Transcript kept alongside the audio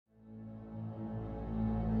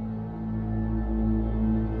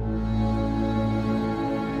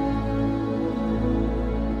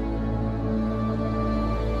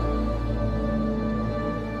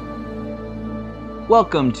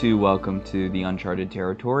Welcome to the Uncharted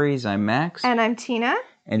Territories. I'm Max. And I'm Tina.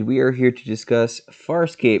 And we are here to discuss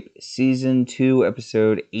Farscape Season 2,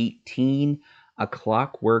 Episode 18, A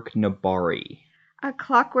Clockwork Nabari. A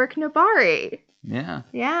Clockwork Nabari. Yeah.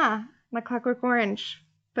 Yeah, like Clockwork Orange,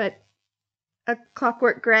 but a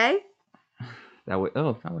Clockwork Gray. That would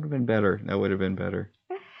have been better. That would have been better.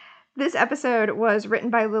 This episode was written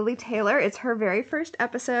by Lily Taylor. It's her very first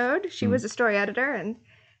episode. She was a story editor, and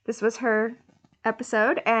this was her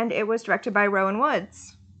episode, and it was directed by Rowan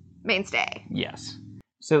Woods. Mainstay. Yes.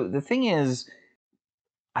 So the thing is,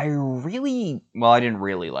 I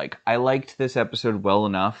liked this episode well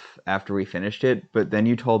enough after we finished it, but then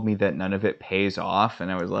you told me that none of it pays off,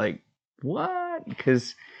 and I was like, what?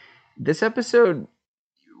 Because this episode,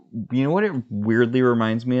 you know what it weirdly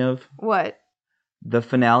reminds me of? What? The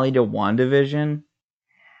finale to WandaVision.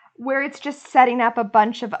 Where it's just setting up a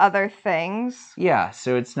bunch of other things. Yeah,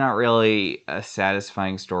 so it's not really a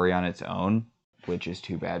satisfying story on its own, which is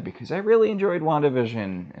too bad because I really enjoyed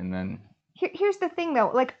WandaVision, and then... Here's the thing,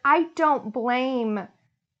 though. Like, I don't blame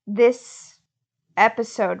this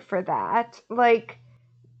episode for that. Like,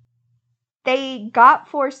 they got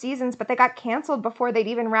 4 seasons, but they got canceled before they'd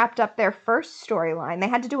even wrapped up their first storyline. They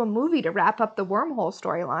had to do a movie to wrap up the wormhole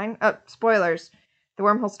storyline. Spoilers. The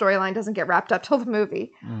wormhole storyline doesn't get wrapped up till the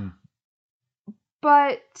movie.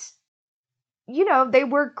 But, you know, they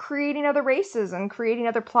were creating other races and creating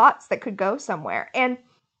other plots that could go somewhere. And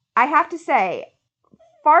I have to say,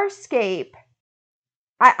 Farscape,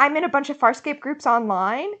 I'm in a bunch of Farscape groups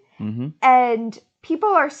online, and people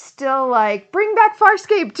are still like, bring back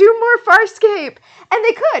Farscape, do more Farscape. And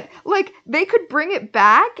they could. Like, they could bring it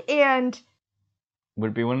back, and...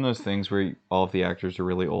 Would it be one of those things where all of the actors are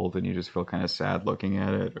really old and you just feel kind of sad looking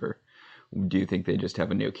at it? Or do you think they just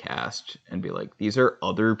have a new cast and be like, these are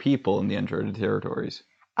other people in the Uncharted Territories?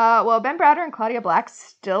 Well, Ben Browder and Claudia Black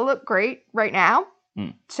still look great right now.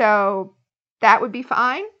 So that would be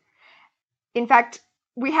fine. In fact,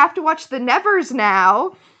 we have to watch the Nevers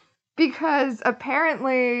now because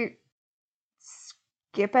apparently...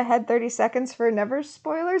 Skip ahead 30 seconds for Nevers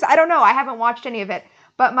spoilers? I don't know. I haven't watched any of it.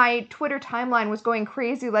 But my Twitter timeline was going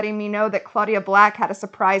crazy letting me know that Claudia Black had a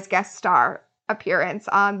surprise guest star appearance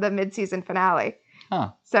on the mid-season finale.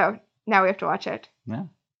 Huh. So now we have to watch it. Yeah.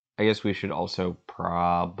 I guess we should also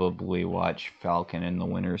probably watch Falcon and the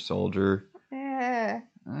Winter Soldier.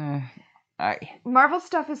 Marvel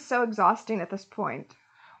stuff is so exhausting at this point.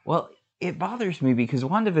 Well, it bothers me because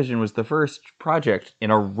WandaVision was the first project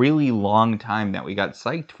in a really long time that we got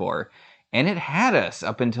psyched for. And it had us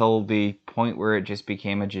up until the point where it just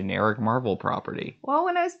became a generic Marvel property. Well,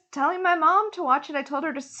 when I was telling my mom to watch it, I told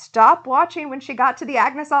her to stop watching when she got to the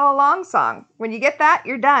Agnes All Along song. When you get that,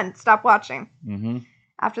 you're done. Stop watching.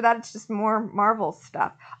 After that, it's just more Marvel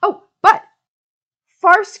stuff. Oh, but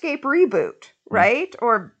Farscape reboot, right?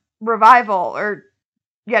 Or revival, or...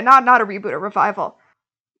 Yeah, not a reboot, a revival.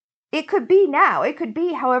 It could be now. It could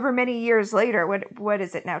be however many years later. What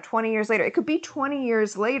is it now? 20 years later. It could be 20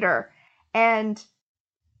 years later. And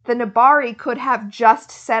the Nabari could have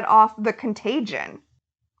just set off the contagion.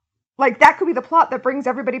 Like, that could be the plot that brings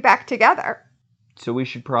everybody back together. So we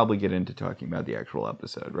should probably get into talking about the actual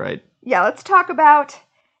episode, right? Yeah, let's talk about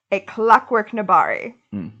A Clockwork Nabari.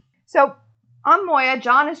 So, on Moya,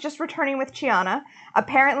 John is just returning with Chiana.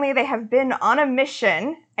 Apparently, they have been on a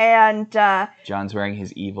mission, and... John's wearing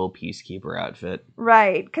his evil peacekeeper outfit.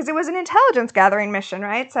 Right, because it was an intelligence gathering mission,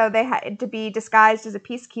 right? So they had to be disguised as a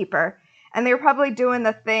peacekeeper. And they were probably doing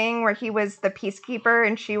the thing where he was the peacekeeper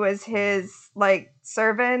and she was his, like,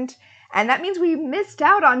 servant. And that means we missed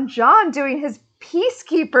out on John doing his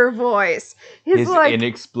peacekeeper voice. His like,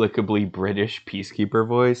 inexplicably British peacekeeper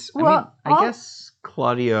voice. Well, I guess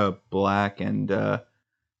Claudia Black and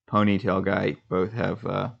Ponytail Guy both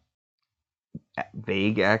have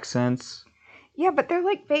vague accents. Yeah, but they're,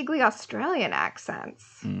 like, vaguely Australian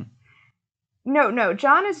accents. No,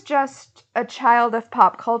 John is just a child of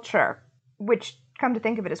pop culture. Which, come to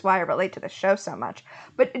think of it, is why I relate to the show so much.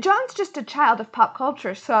 But John's just a child of pop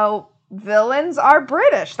culture, so villains are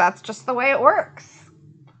British. That's just the way it works.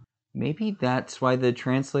 Maybe that's why the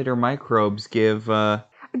translator microbes give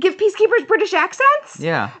peacekeepers British accents?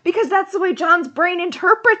 Yeah. Because that's the way John's brain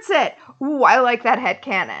interprets it. Ooh, I like that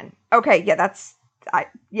headcanon. Okay, yeah, that's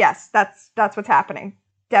what's happening.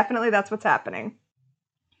 Definitely that's what's happening.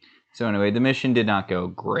 So anyway, the mission did not go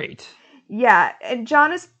great. Yeah, and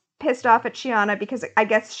John is pissed off at Chiana because I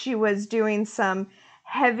guess she was doing some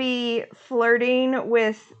heavy flirting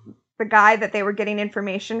with the guy that they were getting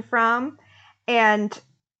information from. And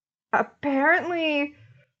apparently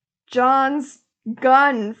John's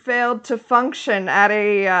gun failed to function at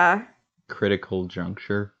a critical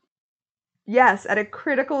juncture. Yes, at a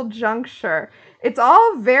critical juncture. It's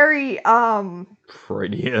all very,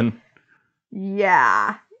 Freudian.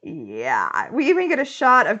 Yeah. We even get a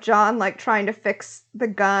shot of John, like, trying to fix the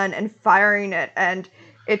gun and firing it, and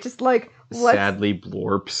it just, like, sadly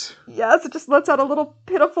blorps. Yes, it just lets out a little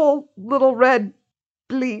pitiful little red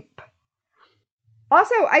bleep.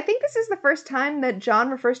 Also, I think this is the first time that John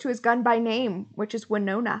refers to his gun by name, which is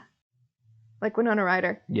Winona. Like Winona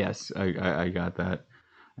Ryder. Yes, I got that.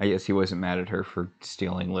 I guess he wasn't mad at her for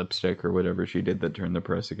stealing lipstick or whatever she did that turned the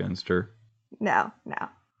press against her. No.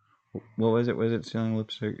 What was it? Was it stealing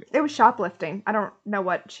lipstick? It was shoplifting. I don't know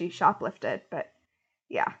what she shoplifted, but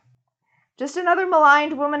yeah. Just another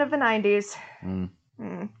maligned woman of the 90s.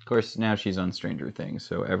 Of course, now she's on Stranger Things,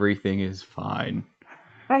 so everything is fine.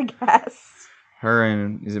 I guess. Her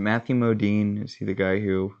and... Is it Matthew Modine? Is he the guy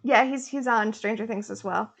who... Yeah, he's on Stranger Things as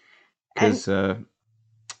well. Because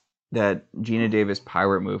that Gina Davis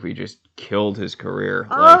pirate movie just killed his career.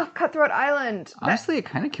 Cutthroat Island. Honestly, it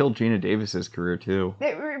kind of killed Gina Davis's career, too.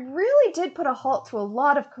 It really did put a halt to a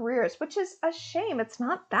lot of careers, which is a shame. It's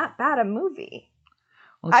not that bad a movie.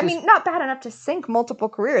 Well, I mean, not bad enough to sink multiple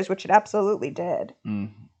careers, which it absolutely did.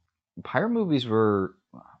 Pirate movies were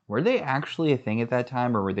they actually a thing at that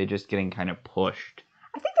time, or were they just getting kind of pushed?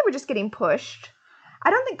 I think they were just getting pushed.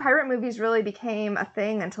 I don't think pirate movies really became a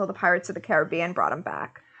thing until the Pirates of the Caribbean brought them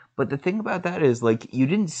back. But the thing about that is, like, you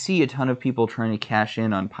didn't see a ton of people trying to cash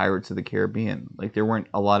in on Pirates of the Caribbean. Like, there weren't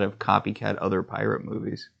a lot of copycat other pirate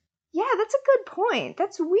movies. Yeah, that's a good point.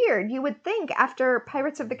 That's weird. You would think after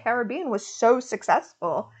Pirates of the Caribbean was so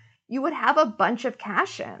successful, you would have a bunch of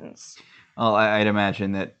cash-ins. Well, I'd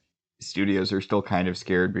imagine that studios are still kind of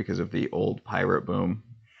scared because of the old pirate boom.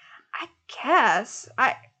 I guess.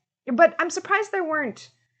 But I'm surprised there weren't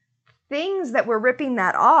things that were ripping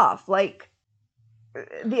that off, like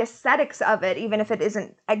the aesthetics of it, even if it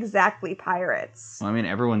isn't exactly pirates. Well, I mean,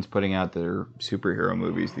 everyone's putting out their superhero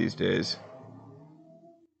movies these days.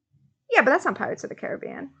 Yeah, but that's not Pirates of the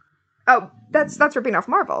Caribbean. Oh, that's ripping off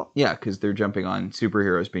Marvel. Yeah, because they're jumping on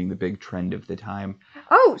superheroes being the big trend of the time.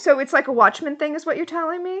 Oh, so it's like a Watchmen thing is what you're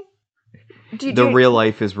telling me? Real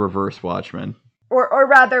life is reverse Watchmen. Or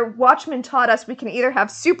rather, Watchmen taught us we can either have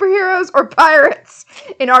superheroes or pirates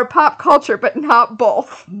in our pop culture, but not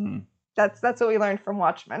both. That's what we learned from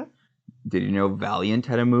Watchmen. Did you know Valiant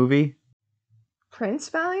had a movie? Prince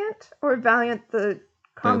Valiant? Or Valiant the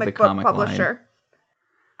comic book comic publisher? Line.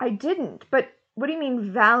 I didn't, but what do you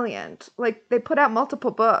mean Valiant? Like, they put out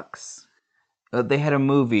multiple books. They had a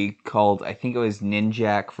movie called, I think it was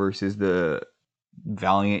Ninjak versus the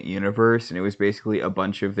Valiant Universe, and it was basically a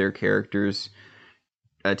bunch of their characters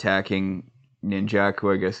attacking Ninjak,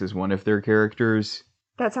 who I guess is one of their characters.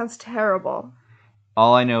 That sounds terrible.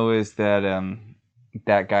 All I know is that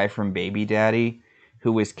that guy from Baby Daddy,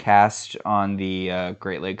 who was cast on the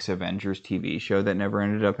Great Lakes Avengers TV show that never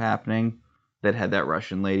ended up happening, that had that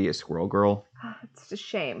Russian lady, a squirrel girl. It's a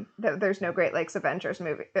shame that there's no Great Lakes Avengers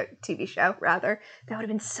TV show, rather. That would have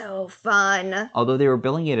been so fun. Although they were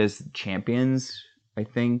billing it as Champions, I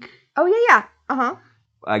think. Oh, yeah. Uh-huh.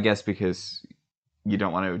 I guess because you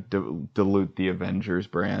don't want to dilute the Avengers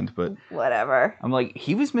brand, but... Whatever. I'm like,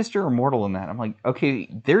 he was Mr. Immortal in that. I'm like, okay,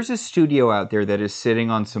 there's a studio out there that is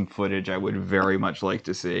sitting on some footage I would very much like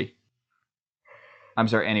to see. I'm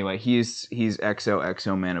sorry, anyway, he's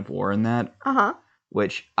XOXO Man of War in that. Uh-huh.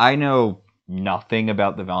 Which I know nothing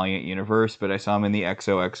about the Valiant universe, but I saw him in the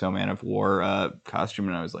XOXO Man of War costume,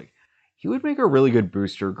 and I was like, he would make a really good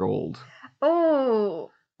Booster Gold.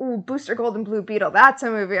 Oh, Booster Gold and Blue Beetle. That's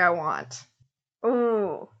a movie I want.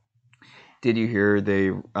 Ooh. Did you hear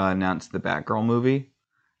they announced the Batgirl movie?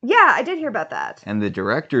 Yeah, I did hear about that. And the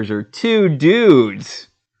directors are two dudes.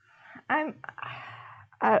 I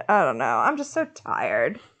don't know. I'm just so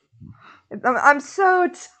tired. I'm so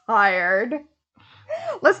tired.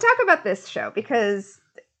 Let's talk about this show, because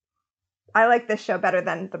I like this show better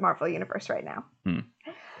than the Marvel Universe right now.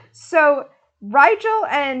 So, Rigel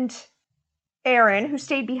and Aaron, who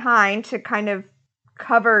stayed behind to kind of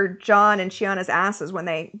cover John and Shiana's asses when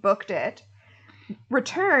they booked it,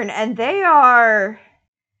 return, and they are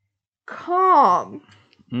calm.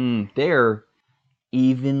 They're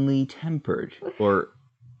evenly tempered. Or,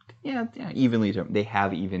 yeah, evenly tempered. They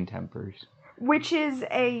have even tempers. Which is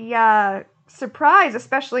a surprise,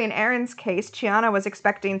 especially in Aaron's case. Chiana was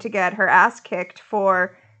expecting to get her ass kicked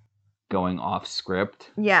for going off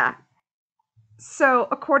script. Yeah. So,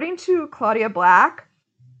 according to Claudia Black,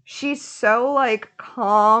 she's so, like,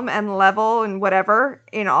 calm and level and whatever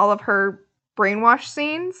in all of her brainwash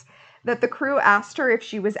scenes that the crew asked her if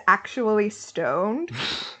she was actually stoned.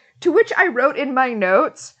 To which I wrote in my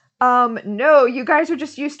notes, No, you guys are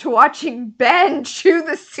just used to watching Ben chew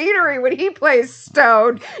the scenery when he plays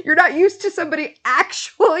stoned. You're not used to somebody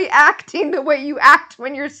actually acting the way you act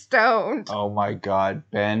when you're stoned. Oh my god,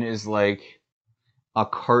 Ben is like a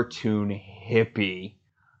cartoon hippie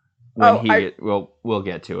when we'll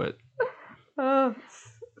get to it.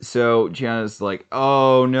 So Gianna's like,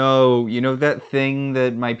 oh no, you know that thing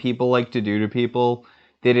that my people like to do to people?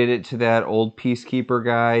 They did it to that old peacekeeper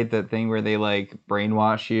guy, that thing where they like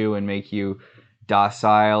brainwash you and make you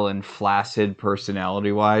docile and flaccid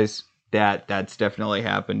personality-wise. That's definitely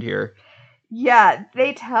happened here. Yeah,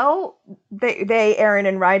 Aaron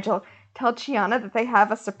and Rigel tell Chiana that they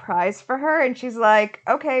have a surprise for her, and she's like,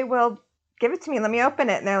 okay, well, give it to me, let me open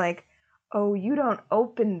it. And they're like, oh, you don't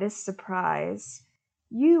open this surprise.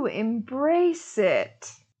 You embrace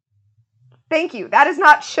it. Thank you. That is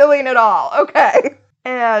not chilling at all. Okay.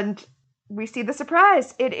 And we see the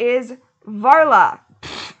surprise. It is Varla.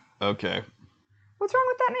 Okay. What's wrong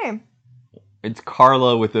with that name? It's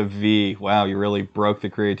Carla with a V. Wow, you really broke the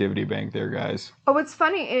creativity bank there, guys. Oh, what's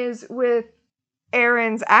funny is with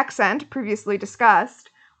Erin's accent, previously discussed,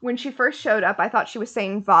 when she first showed up, I thought she was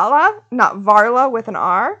saying Vala, not Varla with an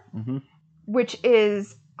R, which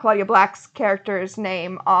is Claudia Black's character's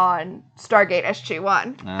name on Stargate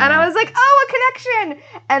SG-1. And I was like, oh, a connection!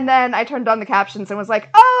 And then I turned on the captions and was like,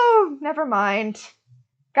 oh, never mind.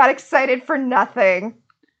 Got excited for nothing.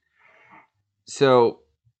 So,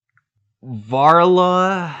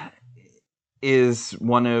 Varla is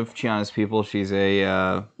one of Chiana's people. She's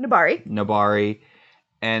a Nabari.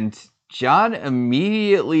 And John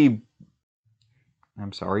immediately,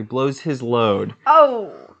 blows his load.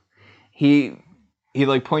 Oh. He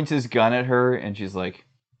like points his gun at her and she's like,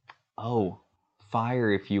 oh,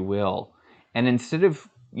 fire if you will. And instead of,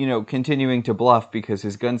 continuing to bluff because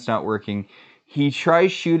his gun's not working, he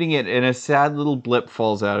tries shooting it and a sad little blip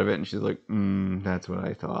falls out of it. And she's like, that's what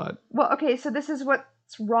I thought. Well, okay, so this is what's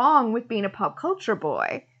wrong with being a pop culture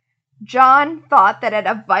boy. John thought that at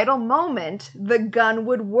a vital moment, the gun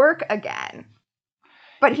would work again.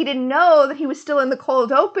 But he didn't know that he was still in the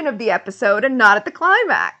cold open of the episode and not at the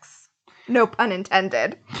climax. No pun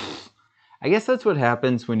intended. I guess that's what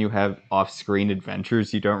happens when you have off-screen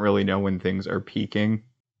adventures. You don't really know when things are peaking.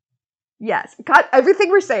 Yes. God, everything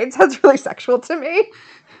we're saying sounds really sexual to me.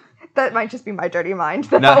 That might just be my dirty mind,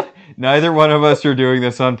 though. Neither one of us are doing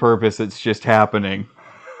this on purpose. It's just happening.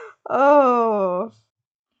 Oh.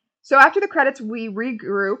 So after the credits, we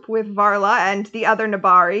regroup with Varla and the other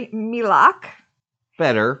Nabari, Milak.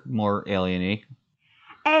 Better, more alien-y.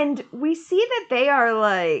 And we see that they are,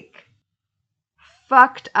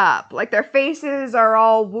 fucked up. Like, their faces are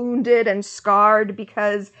all wounded and scarred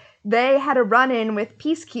because they had a run-in with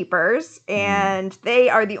peacekeepers, and they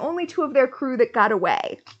are the only two of their crew that got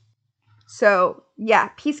away. So, yeah,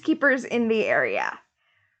 peacekeepers in the area.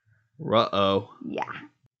 Uh-oh. Yeah.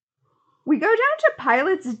 We go down to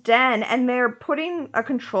Pilot's den, and they're putting a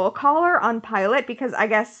control collar on Pilot because I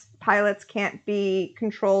guess pilots can't be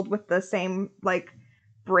controlled with the same,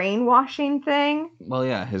 brainwashing thing. Well,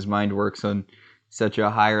 yeah, his mind works on such a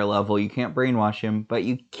higher level. You can't brainwash him, but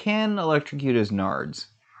you can electrocute his nards.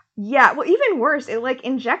 Yeah, well, even worse, it,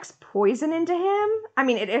 injects poison into him. I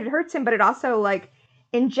mean, it hurts him, but it also,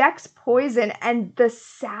 injects poison, and the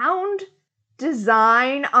sound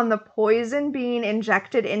design on the poison being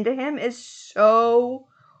injected into him is so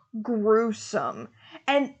gruesome.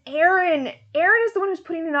 And Aaron is the one who's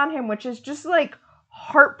putting it on him, which is just,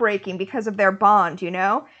 heartbreaking because of their bond,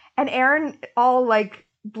 And Aaron, all,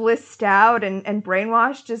 blissed out and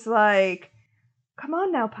brainwashed, is like, come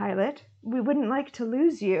on now, Pilot. We wouldn't like to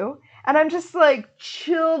lose you. And I'm just,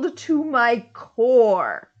 chilled to my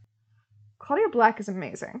core. Claudia Black is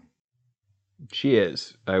amazing. She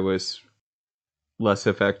is. I was less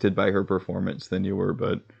affected by her performance than you were,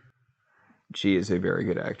 but she is a very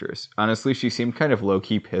good actress. Honestly, she seemed kind of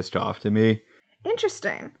low-key pissed off to me.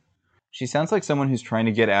 Interesting. She sounds like someone who's trying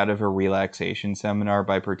to get out of a relaxation seminar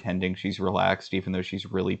by pretending she's relaxed, even though she's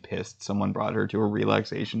really pissed someone brought her to a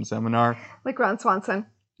relaxation seminar. Like Ron Swanson.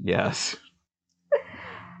 Yes.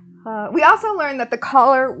 We also learned that the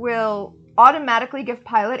collar will automatically give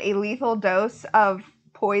Pilot a lethal dose of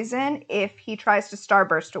poison if he tries to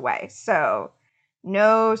starburst away. So,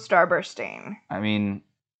 no starbursting. I mean,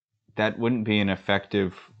 that wouldn't be an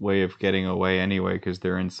effective way of getting away anyway, because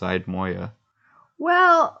they're inside Moya.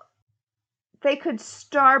 Well, they could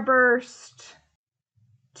starburst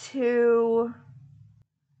to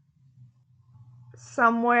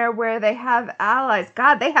somewhere where they have allies.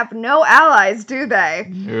 God, they have no allies, do they?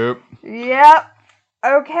 Nope. Yep.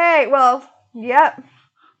 Okay, well, yep.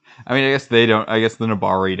 I mean, I guess they don't. I guess the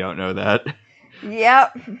Nabari don't know that.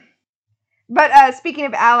 Yep. But speaking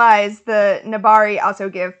of allies, the Nabari also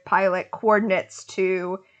give Pilot coordinates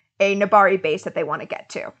to a Nabari base that they want to get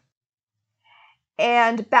to.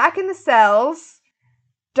 And back in the cells,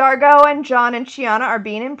 Dargo and John and Chiana are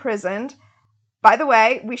being imprisoned. By the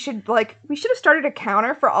way, we should have started a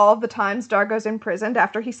counter for all of the times Dargo's imprisoned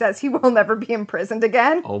after he says he will never be imprisoned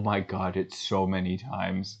again. Oh my god, it's so many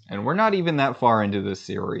times. And we're not even that far into this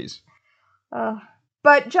series.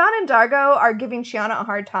 But John and Dargo are giving Chiana a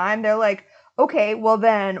hard time. They're like, okay, well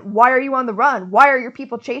then, why are you on the run? Why are your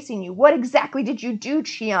people chasing you? What exactly did you do,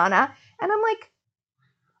 Chiana? And I'm like,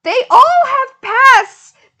 they all have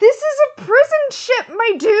pasts! This is a prison ship,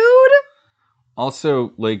 my dude!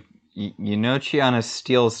 Also, like, you know Chiana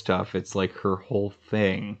steals stuff. It's like her whole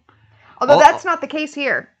thing. Although that's not the case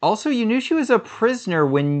here. Also, you knew she was a prisoner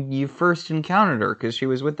when you first encountered her, because she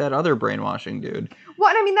was with that other brainwashing dude. Well,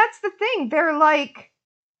 and I mean, that's the thing. They're like,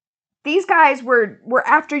 these guys were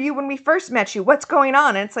after you when we first met you. What's going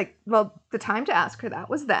on? And it's like, well, the time to ask her that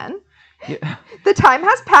was then. Yeah. The time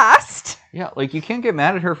has passed. Yeah, like, you can't get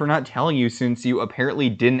mad at her for not telling you since you apparently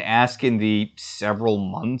didn't ask in the several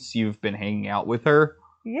months you've been hanging out with her.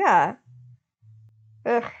 Yeah.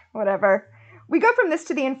 Ugh, whatever. We go from this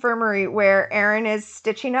to the infirmary where Aaron is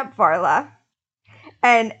stitching up Varla.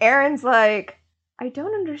 And Aaron's like, I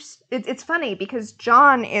don't understand. It's funny because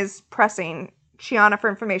John is pressing Chiana for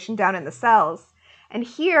information down in the cells. And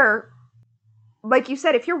here, like you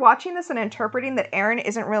said, if you're watching this and interpreting that Aaron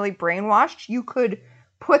isn't really brainwashed, you could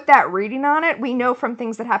put that reading on it. We know from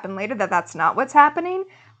things that happen later that that's not what's happening.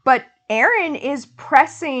 But Aaron is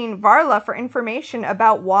pressing Varla for information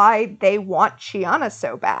about why they want Chiana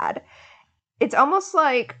so bad. It's almost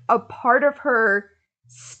like a part of her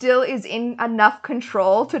still is in enough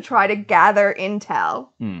control to try to gather intel.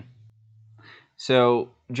 So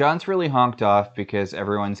John's really honked off because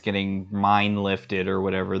everyone's getting mind lifted or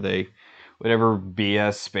whatever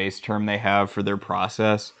BS space term they have for their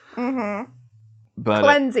process. Mm-hmm. But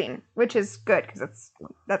cleansing, which is good because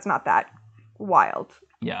that's not that wild.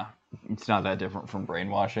 Yeah, it's not that different from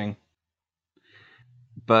brainwashing.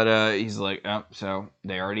 But he's like, oh, so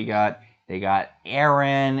they got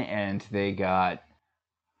Aaron and they got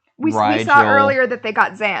we saw earlier that they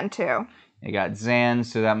got Zan too. They got Zan,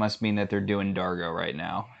 so that must mean that they're doing Dargo right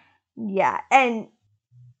now. Yeah, and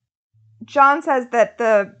John says that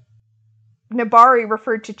the Nabari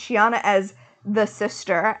referred to Chiana as the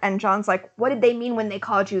sister, and John's like, what did they mean when they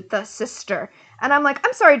called you the sister? And I'm like,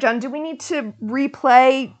 I'm sorry, John, do we need to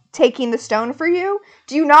replay taking the stone for you?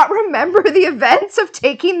 Do you not remember the events of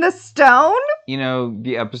taking the stone? You know,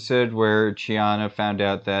 the episode where Chiana found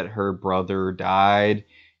out that her brother died,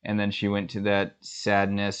 and then she went to that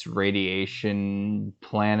sadness radiation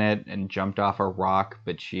planet and jumped off a rock,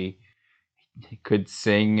 but she could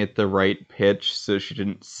sing at the right pitch so she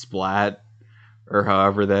didn't splat, or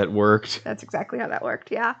however that worked. That's exactly how that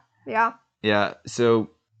worked, yeah. Yeah. Yeah, so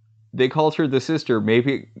they called her the sister.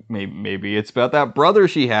 Maybe it's about that brother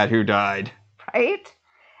she had who died. Right?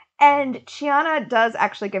 And Chiana does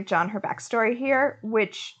actually give John her backstory here,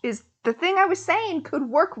 which is the thing I was saying could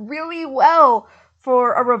work really well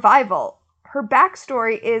for a revival. Her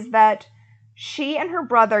backstory is that she and her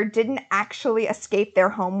brother didn't actually escape their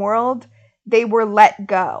homeworld. They were let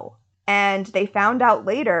go. And they found out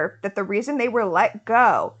later that the reason they were let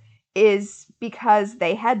go is because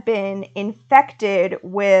they had been infected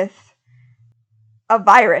with a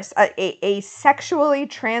virus, a sexually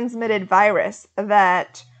transmitted virus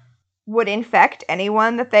that would infect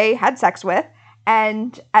anyone that they had sex with.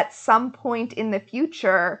 And at some point in the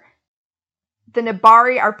future, the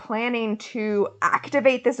Nabari are planning to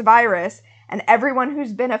activate this virus, and everyone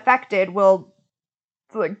who's been affected will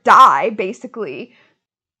die, basically,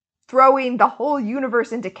 throwing the whole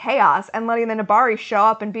universe into chaos and letting the Nabari show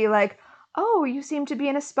up and be like, oh, you seem to be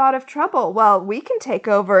in a spot of trouble. Well, we can take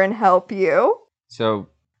over and help you. So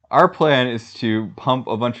our plan is to pump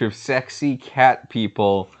a bunch of sexy cat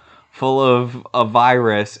people full of a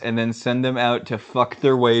virus and then send them out to fuck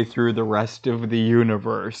their way through the rest of the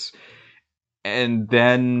universe. And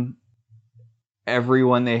then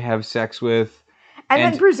everyone they have sex with, and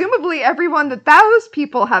then presumably everyone that those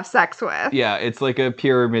people have sex with. Yeah, it's like a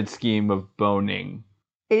pyramid scheme of boning.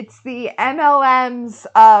 It's the MLMs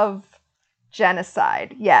of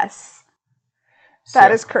genocide. Yes.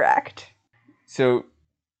 That is correct. So,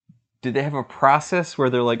 did they have a process where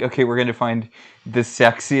they're like, okay, we're going to find the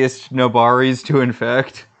sexiest Nabaris to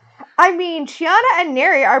infect? I mean, Chiana and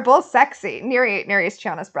Neri are both sexy. Neri is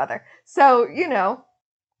Chiana's brother. So,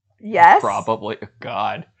 yes. Probably.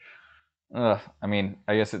 God. I mean,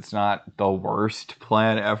 I guess it's not the worst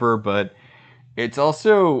plan ever, but It's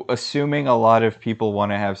also assuming a lot of people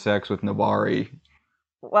want to have sex with Nabari.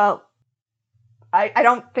 Well, I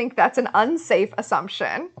don't think that's an unsafe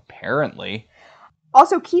assumption. Apparently.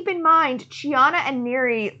 Also, keep in mind, Chiana and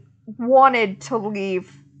Neri wanted to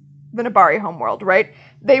leave the Nabari homeworld, right?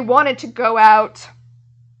 They wanted to go out...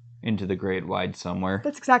 into the great wide somewhere.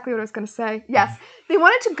 That's exactly what I was going to say. Yes. They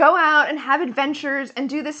wanted to go out and have adventures and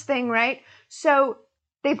do this thing, right? So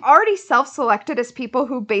they've already self-selected as people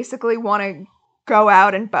who basically want to go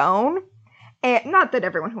out and bone. And not that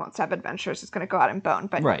everyone who wants to have adventures is going to go out and bone,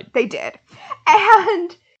 but They did.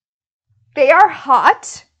 And they are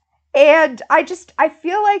hot. And I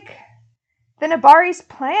feel like the Nabari's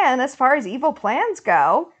plan, as far as evil plans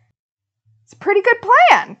go, it's a pretty good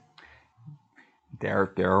plan.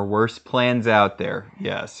 There are worse plans out there,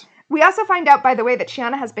 yes. We also find out, by the way, that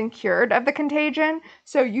Chiana has been cured of the contagion,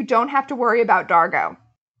 so you don't have to worry about Dargo.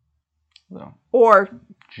 So, or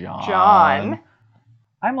John.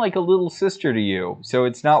 I'm like a little sister to you, so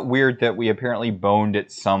it's not weird that we apparently boned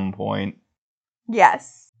at some point.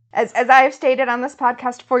 Yes. As I have stated on this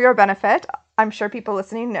podcast for your benefit, I'm sure people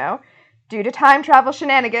listening know, due to time travel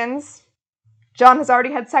shenanigans, John has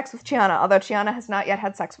already had sex with Chiana, although Chiana has not yet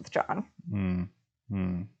had sex with John.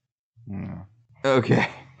 Okay.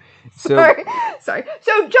 Sorry. So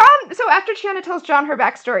after Chiana tells John her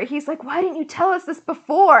backstory, he's like, why didn't you tell us this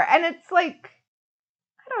before? And it's like,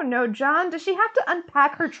 I don't know, John, does she have to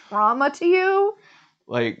unpack her trauma to you?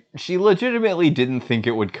 Like, she legitimately didn't think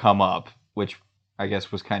it would come up, which I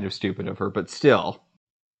guess was kind of stupid of her, but still.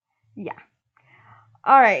 Yeah.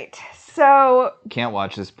 All right, so... Can't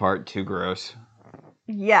watch this part, too gross.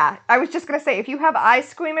 Yeah, I was just going to say, if you have eye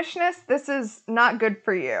squeamishness, this is not good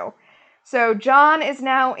for you. So John is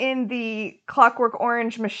now in the Clockwork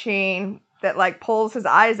Orange machine that, like, pulls his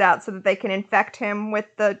eyes out so that they can infect him with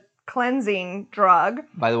the cleansing drug.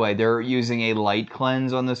 By the way, they're using a light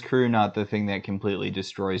cleanse on this crew, not the thing that completely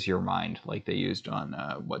destroys your mind, like they used on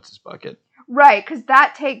What's-His-Bucket. Right, because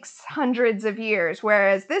that takes hundreds of years,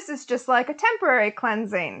 whereas this is just like a temporary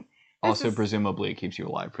cleansing. Presumably it keeps you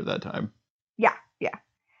alive for that time. Yeah.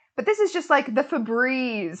 But this is just like the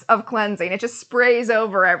Febreze of cleansing. It just sprays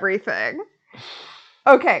over everything.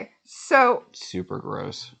 Okay, so... super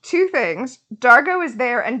gross. Two things. Dargo is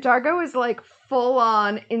there, and Dargo is like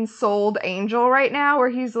full-on ensouled angel right now, where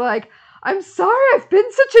he's like, I'm sorry I've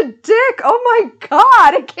been such a dick. Oh my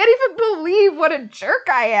god, I can't even believe what a jerk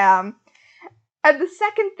I am. And the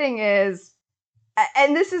second thing is,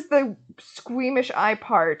 and this is the squeamish eye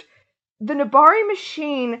part, the Nabari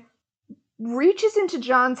machine reaches into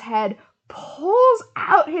John's head, pulls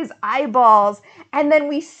out his eyeballs, and then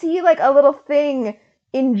we see like a little thing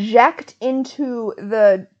inject into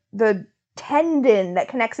the tendon that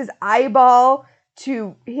connects his eyeball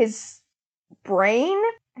to his brain.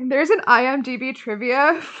 And there's an IMDb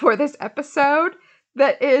trivia for this episode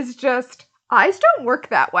that is just, eyes don't work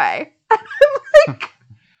that way. I'm like,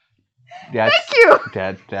 thank you.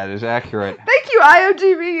 That is accurate. Thank you,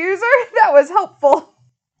 IMDb user. That was helpful.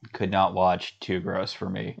 Could not watch too gross for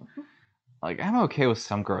me. Like, I'm okay with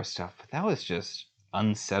some gross stuff, but that was just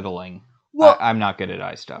unsettling. Well, I'm not good at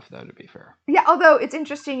eye stuff, though, to be fair. Yeah, although it's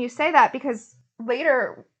interesting you say that, because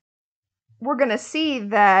later we're going to see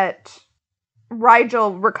that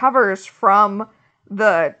Rigel recovers from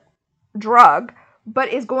the drug,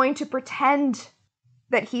 but is going to pretend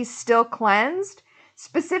that he's still cleansed,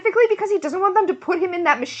 specifically because he doesn't want them to put him in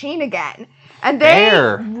that machine again. And they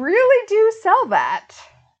really do sell that.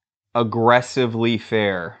 Aggressively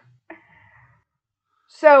fair.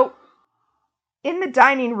 So, in the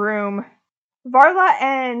dining room, Varla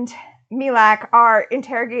and Milak are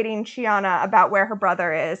interrogating Chiana about where her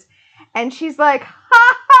brother is. And she's like,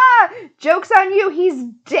 ha ha! Joke's on you, he's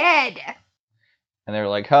dead! And they're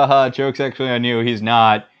like, haha, joke's actually on you, he's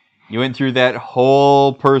not. You went through that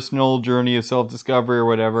whole personal journey of self-discovery or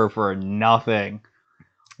whatever for nothing.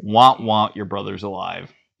 Want, your brother's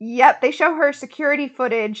alive. Yep, they show her security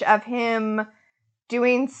footage of him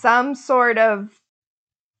doing some sort of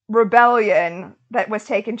rebellion that was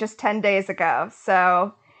taken just 10 days ago.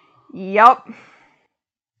 So, yep.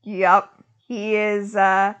 He is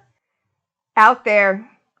out there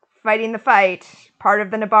fighting the fight, part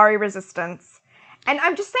of the Nabari resistance. And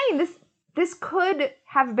I'm just saying, this could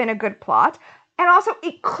have been a good plot, and also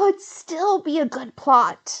it could still be a good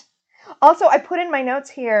plot. Also, I put in my notes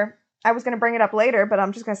here, I was going to bring it up later, but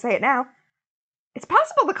I'm just going to say it now. It's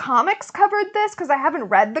possible the comics covered this, because I haven't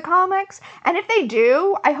read the comics, and if they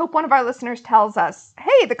do, I hope one of our listeners tells us,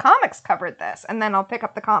 hey, the comics covered this, and then I'll pick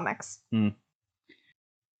up the comics.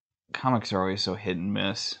 Comics are always so hit and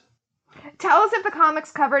miss. Tell us if the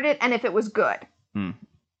comics covered it, and if it was good.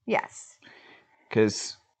 Yes.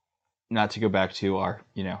 because not to go back to our,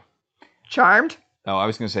 Charmed? Oh, I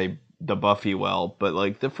was going to say the Buffy but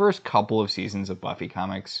like the first couple of seasons of Buffy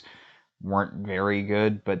comics weren't very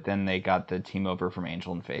good, but then they got the team over from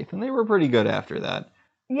Angel and Faith, and they were pretty good after that.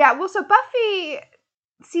 Yeah, well, so Buffy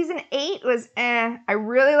season 8 was I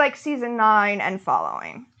really like season 9 and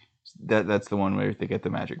following. That's the one where they get the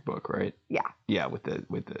magic book, right? Yeah. Yeah, with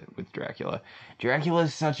Dracula. Dracula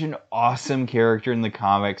is such an awesome character in the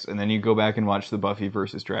comics, and then you go back and watch the Buffy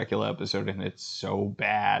versus Dracula episode, and it's so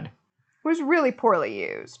bad. It was really poorly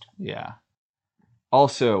used. Yeah.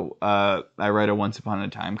 Also, I read a Once Upon a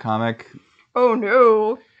Time comic. Oh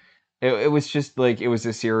no. It was just like, it was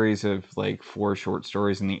a series of like 4 short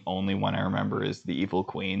stories, and the only one I remember is The Evil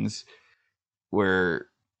Queens, where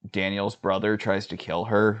Daniel's brother tries to kill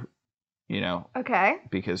her, Okay.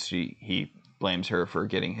 because he blames her for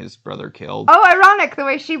getting his brother killed. Oh, ironic, the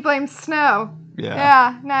way she blames Snow. Yeah.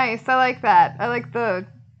 Yeah, nice. I like that. I like the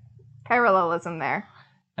parallelism there.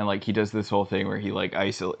 And like he does this whole thing where he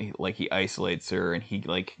he isolates her, and he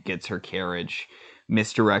like gets her carriage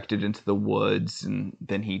misdirected into the woods, and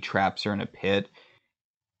then he traps her in a pit.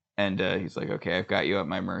 And he's like, okay, I've got you at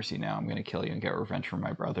my mercy now. I'm going to kill you and get revenge for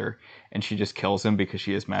my brother. And she just kills him because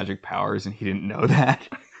she has magic powers, and he didn't know that.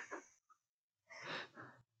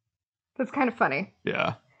 That's kind of funny.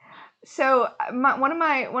 Yeah. So one of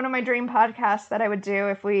my dream podcasts that I would do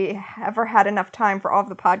if we ever had enough time for all of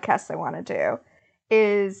the podcasts I want to do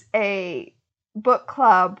is a book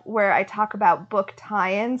club where I talk about book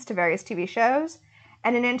tie-ins to various TV shows.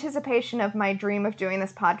 And in anticipation of my dream of doing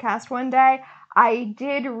this podcast one day, I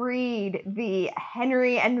did read the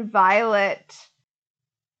Henry and Violet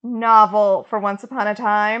novel for Once Upon a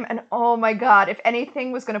Time. And oh my God, if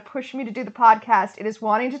anything was going to push me to do the podcast, it is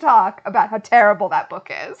wanting to talk about how terrible that book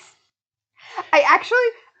is. I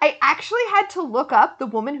actually had to look up the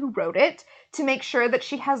woman who wrote it to make sure that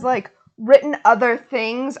she has like written other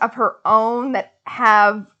things of her own that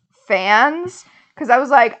have fans. Because I was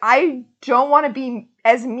like, I don't want to be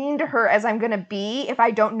as mean to her as I'm going to be if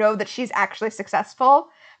I don't know that she's actually successful.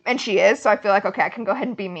 And she is, so I feel like, okay, I can go ahead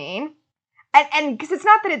and be mean. And because it's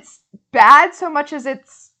not that it's bad so much as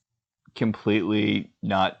it's completely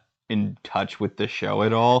not in touch with the show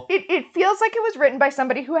at all. It feels like it was written by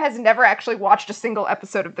somebody who has never actually watched a single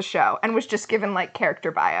episode of the show and was just given like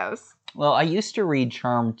character bios. Well, I used to read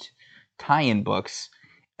Charmed tie-in books,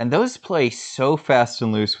 and those play so fast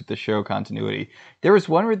and loose with the show continuity. There was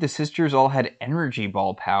one where the sisters all had energy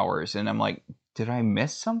ball powers, and I'm like, did I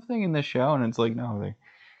miss something in the show? And it's like, no, they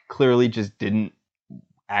clearly just didn't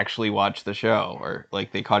actually watch the show. Or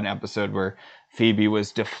like they caught an episode where Phoebe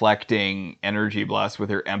was deflecting energy blasts with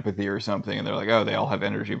her empathy or something, and they're like, oh, they all have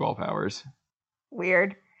energy ball powers.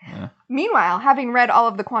 Weird. Yeah. Meanwhile, having read all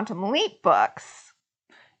of the Quantum Leap books...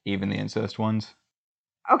 Even the incest ones?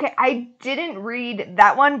 Okay, I didn't read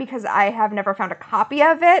that one because I have never found a copy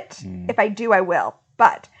of it. If I do, I will.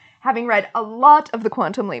 But having read a lot of the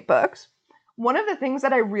Quantum Leap books, one of the things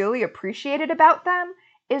that I really appreciated about them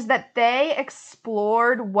is that they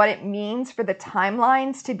explored what it means for the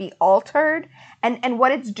timelines to be altered and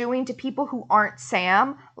what it's doing to people who aren't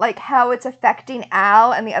Sam, like how it's affecting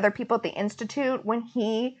Al and the other people at the Institute when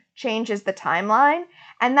he changes the timeline.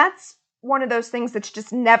 And that's one of those things that's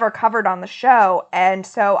just never covered on the show. And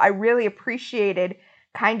so I really appreciated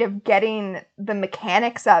kind of getting the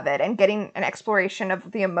mechanics of it and getting an exploration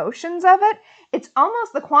of the emotions of it. It's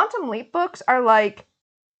almost, the Quantum Leap books are like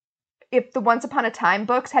if the Once Upon a Time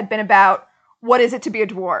books had been about what is it to be a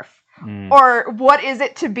dwarf? Or what is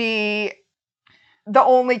it to be the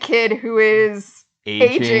only kid who is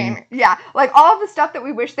aging? Yeah, like all of the stuff that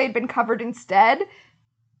we wish they'd been covered instead.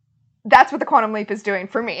 That's what the Quantum Leap is doing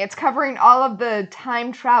for me. It's covering all of the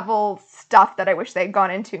time travel stuff that I wish they'd gone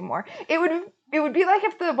into more. It would be like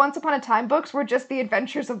if the Once Upon a Time books were just the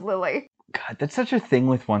adventures of Lily. God, that's such a thing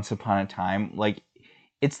with Once Upon a Time. Like,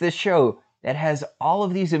 it's this show that has all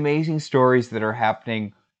of these amazing stories that are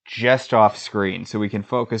happening just off screen, so we can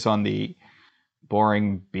focus on the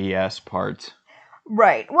boring BS parts.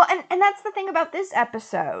 Right. Well, and that's the thing about this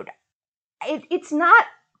episode. It's not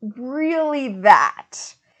really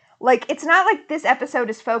that. Like, it's not like this episode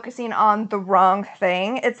is focusing on the wrong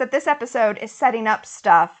thing. It's that this episode is setting up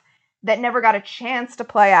stuff that never got a chance to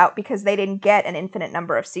play out because they didn't get an infinite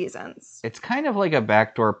number of seasons. It's kind of like a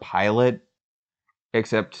backdoor pilot,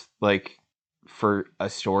 except, like, for a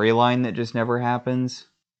storyline that just never happens.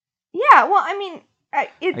 Yeah, well, I mean, I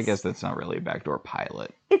guess that's not really a backdoor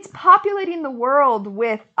pilot. It's populating the world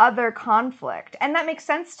with other conflict, and that makes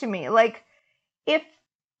sense to me. Like, if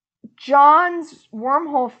John's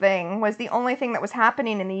wormhole thing was the only thing that was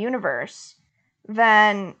happening in the universe,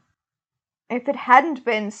 then if it hadn't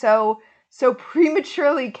been so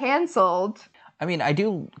prematurely canceled. I mean, I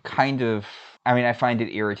find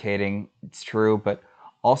it irritating, it's true, but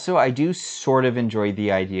also I do sort of enjoy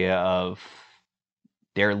the idea of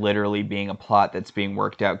there literally being a plot that's being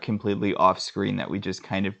worked out completely off screen that we just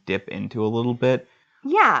kind of dip into a little bit.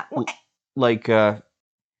 Yeah. Like,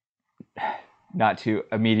 not to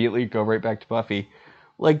immediately go right back to Buffy,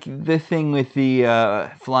 like the thing with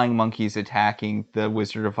the flying monkeys attacking the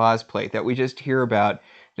Wizard of Oz plate that we just hear about,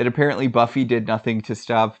 that apparently Buffy did nothing to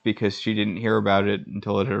stop because she didn't hear about it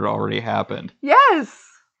until it had already happened. Yes!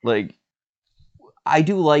 Like, I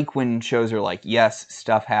do like when shows are like, yes,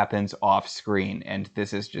 stuff happens off screen, and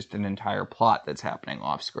this is just an entire plot that's happening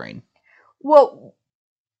off screen. Well,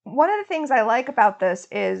 one of the things I like about this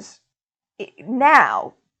is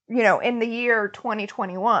now, in the year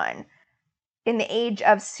 2021, in the age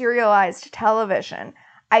of serialized television,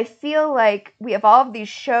 I feel like we have all of these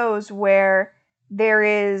shows where there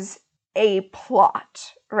is a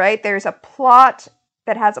plot, right? There's a plot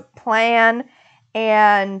that has a plan,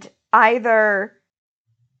 and either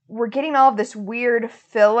we're getting all of this weird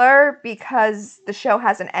filler because the show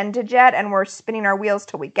hasn't ended yet and we're spinning our wheels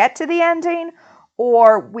till we get to the ending,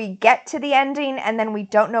 or we get to the ending and then we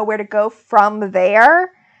don't know where to go from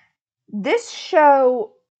there. This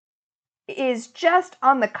show is just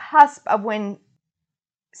on the cusp of when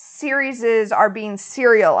series are being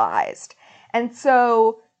serialized. And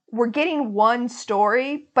so we're getting one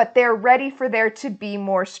story, but they're ready for there to be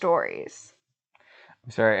more stories.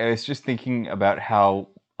 I'm sorry, I was just thinking about how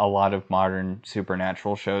a lot of modern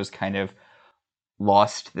supernatural shows kind of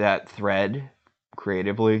lost that thread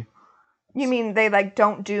creatively. You mean they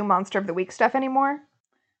don't do Monster of the Week stuff anymore?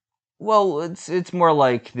 Well, it's more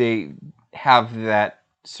like they have that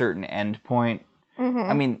certain end point. Mm-hmm.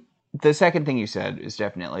 I mean, the second thing you said is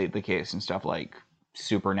definitely the case in stuff like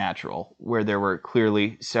Supernatural, where there were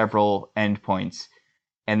clearly several endpoints,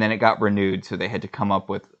 and then it got renewed, so they had to come up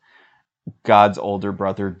with God's older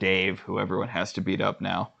brother Dave, who everyone has to beat up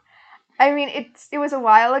now. I mean, it was a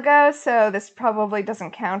while ago, so this probably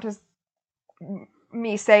doesn't count as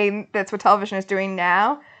me saying that's what television is doing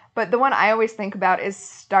now. But the one I always think about is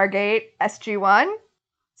Stargate SG-1.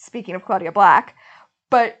 Speaking of Claudia Black.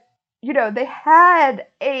 But, they had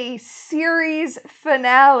a series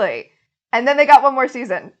finale. And then they got one more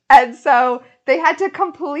season. And so they had to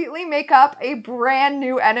completely make up a brand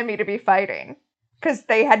new enemy to be fighting. Because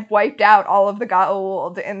they had wiped out all of the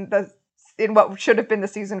Goa'uld in what should have been the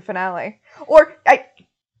season finale. Or,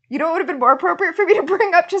 you know what would have been more appropriate for me to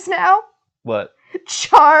bring up just now? What?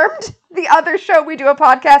 Charmed, the other show we do a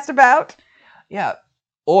podcast about. Yeah.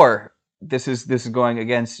 Or, this is going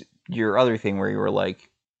against your other thing where you were like,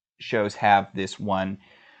 shows have this one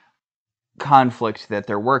conflict that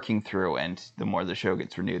they're working through, and the more the show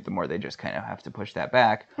gets renewed, the more they just kind of have to push that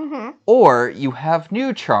back. Mm-hmm. Or you have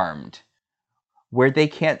New Charmed, where they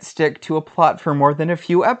can't stick to a plot for more than a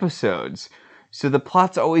few episodes, so the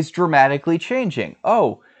plot's always dramatically changing.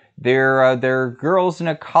 Oh, they're girls in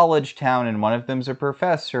a college town, and one of them's a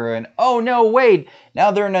professor, and oh no, wait,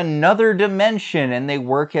 now they're in another dimension, and they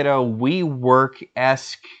work at a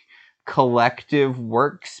WeWork-esque collective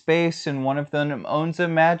workspace, and one of them owns a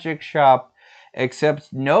magic shop.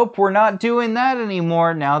 Except, nope, we're not doing that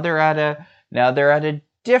anymore. Now they're at a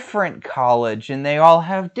different college, and they all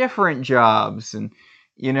have different jobs, and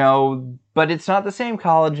but it's not the same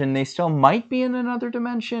college, and they still might be in another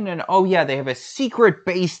dimension. And oh yeah, they have a secret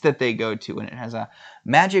base that they go to, and it has a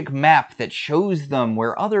magic map that shows them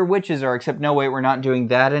where other witches are. Except, no, wait, we're not doing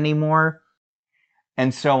that anymore.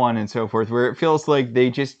 And so on and so forth, where it feels like they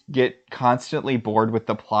just get constantly bored with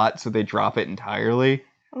the plot, so they drop it entirely.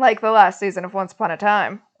 Like the last season of Once Upon a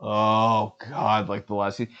Time. Oh, God, like the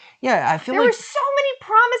last season. Yeah, I feel there were so many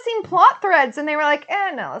promising plot threads, and they were like,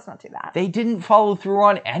 no, let's not do that. They didn't follow through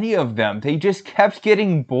on any of them. They just kept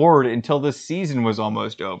getting bored until the season was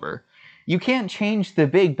almost over. You can't change the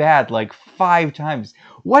big bad like 5 times.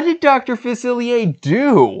 What did Dr. Facilier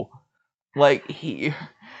do? Okay,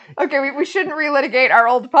 we shouldn't relitigate our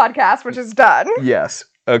old podcast, which is done. Yes.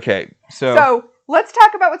 Okay, So, let's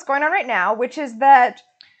talk about what's going on right now, which is that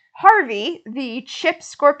Harvey, the chip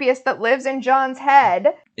Scorpius that lives in John's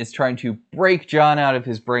head, is trying to break John out of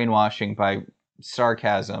his brainwashing by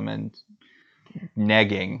sarcasm and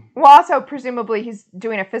negging. Well, also, presumably, he's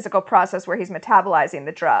doing a physical process where he's metabolizing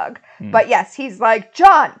the drug. But yes, he's like,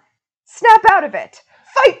 John, snap out of it.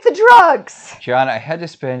 Fight the drugs! John, I had to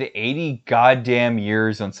spend 80 goddamn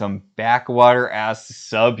years on some backwater-ass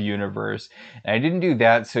sub-universe, and I didn't do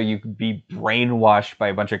that so you could be brainwashed by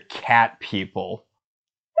a bunch of cat people.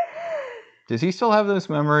 Does he still have those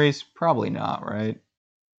memories? Probably not, right?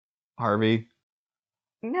 Harvey?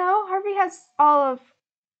 No, Harvey has all of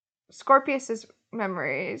Scorpius's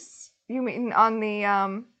memories. You mean on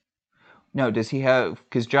the No, does he have...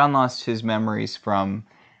 Because John lost his memories from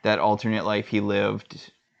that alternate life he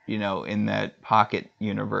lived, in that pocket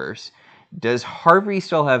universe. Does Harvey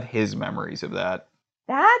still have his memories of that?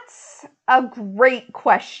 That's a great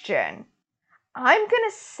question. I'm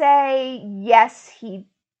gonna say yes, he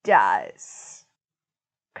does.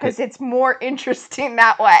 Because it's more interesting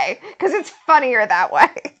that way. Because it's funnier that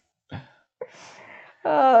way.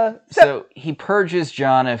 So he purges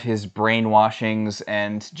John of his brainwashings,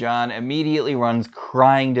 and John immediately runs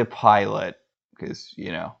crying to Pilot. Because,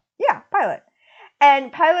 Yeah, Pilot.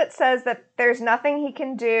 And Pilot says that there's nothing he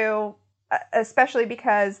can do, especially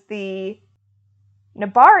because the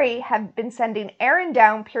Nabari have been sending Aaron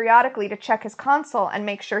down periodically to check his console and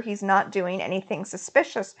make sure he's not doing anything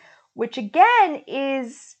suspicious, which again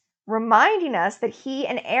is reminding us that he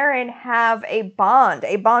and Aaron have a bond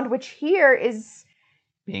which here is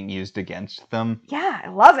being used against them. Yeah, I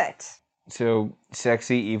love it. So,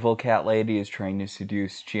 sexy evil cat lady is trying to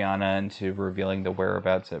seduce Chiana into revealing the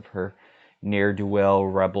whereabouts of her ne'er-do-well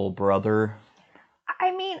rebel brother.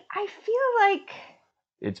 I mean, I feel like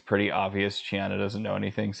it's pretty obvious Chiana doesn't know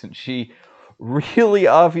anything since she really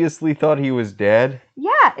obviously thought he was dead.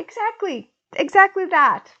 Yeah, exactly. Exactly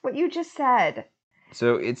that. What you just said.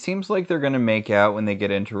 So it seems like they're going to make out when they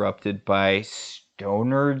get interrupted by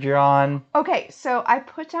Stoner John. Okay, so I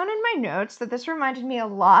put down in my notes that this reminded me a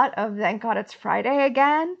lot of Thank God It's Friday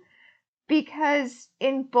again. Because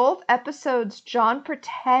in both episodes, John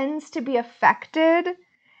pretends to be affected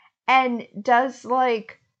and does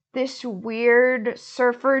this weird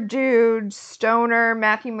surfer dude, stoner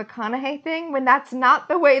Matthew McConaughey thing when that's not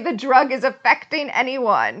the way the drug is affecting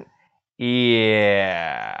anyone.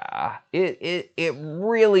 Yeah. It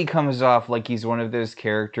really comes off like he's one of those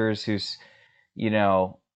characters who's, in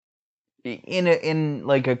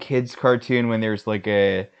a kid's cartoon when there's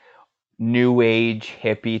a new age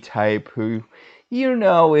hippie type who,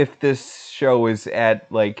 if this show is at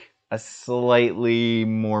a slightly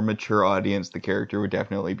more mature audience, the character would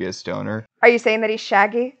definitely be a stoner. Are you saying that he's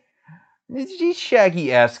Shaggy? He's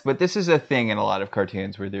Shaggy-esque, but this is a thing in a lot of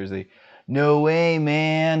cartoons where there's a no way,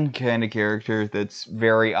 man kind of character that's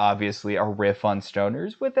very obviously a riff on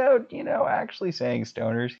stoners without, actually saying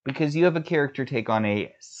stoners. Because you have a character take on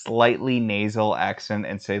a slightly nasal accent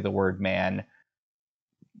and say the word man.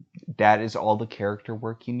 That is all the character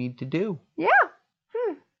work you need to do. Yeah,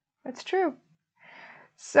 that's true.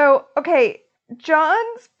 So, okay,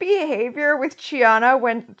 John's behavior with Chiana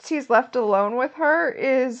when he's left alone with her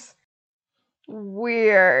is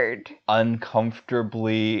weird.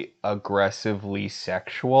 Uncomfortably, aggressively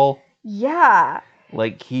sexual. Yeah.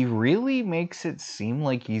 He really makes it seem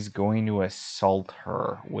like he's going to assault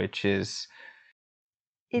her, which is...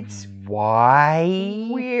 It's why?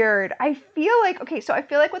 Weird. I feel like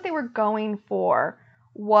what they were going for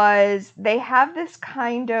was they have this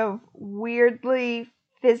kind of weirdly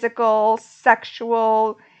physical,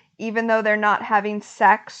 sexual, even though they're not having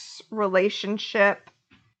sex relationship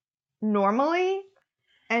normally.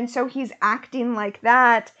 And so he's acting like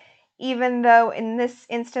that, even though in this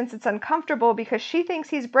instance it's uncomfortable because she thinks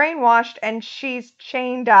he's brainwashed and she's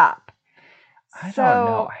chained up. I don't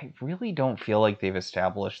know. I really don't feel like they've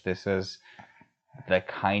established this as the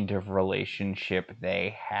kind of relationship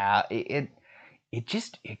they have. It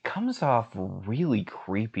comes off really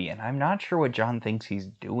creepy, and I'm not sure what John thinks he's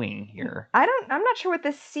doing here. I'm not sure what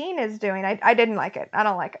this scene is doing. I didn't like it. I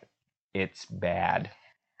don't like it. It's bad.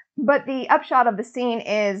 But the upshot of the scene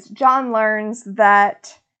is John learns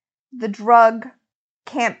that the drug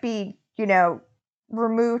can't be,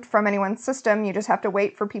 removed from anyone's system. You just have to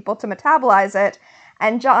wait for people to metabolize it.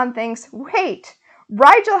 And John thinks, wait,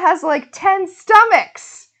 Rigel has 10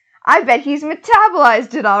 stomachs. I bet he's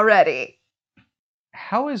metabolized it already.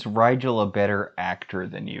 How is Rigel a better actor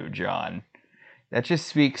than you, John? That just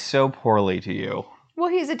speaks so poorly to you. Well,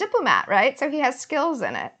 he's a diplomat, right? So he has skills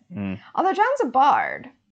in it. Although John's a bard.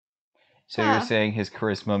 So you're saying his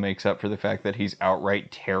charisma makes up for the fact that he's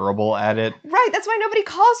outright terrible at it? Right, that's why nobody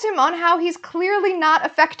calls him on how he's clearly not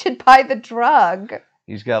affected by the drug.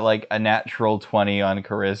 He's got a natural 20 on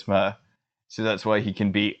charisma. So that's why he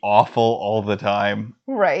can be awful all the time.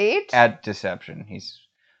 Right. At deception.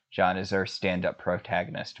 John is our stand-up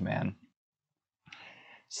protagonist, man.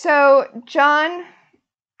 So John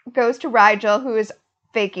goes to Rigel, who is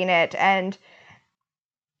faking it, and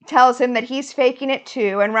tells him that he's faking it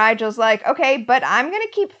too. And Rigel's like, okay, but I'm going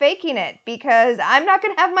to keep faking it because I'm not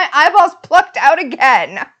going to have my eyeballs plucked out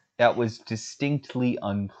again. That was distinctly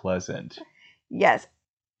unpleasant. Yes.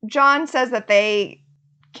 John says that they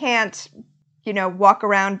can't, walk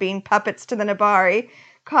around being puppets to the Nabari,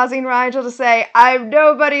 causing Rigel to say, "I'm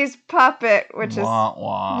nobody's puppet," which wah,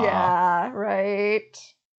 wah. Yeah, right.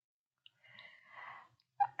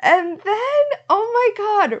 And then, oh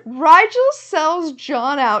my god, Rigel sells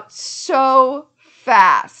John out so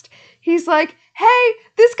fast. He's like, "Hey,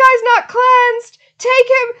 this guy's not cleansed. Take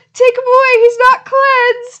him away. He's not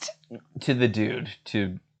cleansed." To the dude,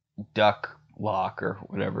 to Duck Lock or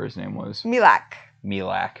whatever his name was.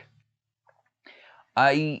 Milak.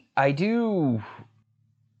 I do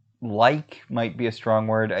like might be a strong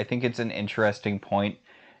word. I think it's an interesting point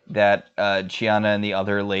that Chiana and the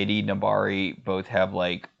other lady Nabari both have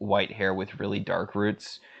like white hair with really dark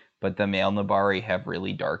roots, but the male Nabari have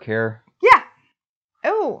really dark hair. Yeah.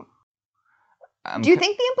 Oh. Do you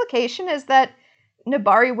think the implication is that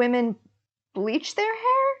Nabari women bleach their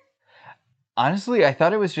hair? Honestly, I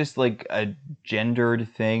thought it was just like a gendered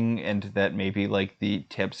thing, and that maybe like the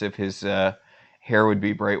tips of his hair would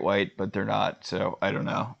be bright white, but they're not. So I don't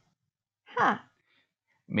know. Huh.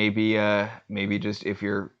 Maybe just if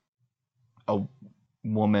you're a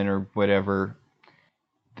woman or whatever,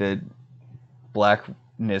 the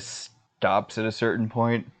blackness stops at a certain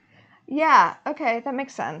point. Yeah. Okay, that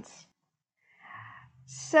makes sense.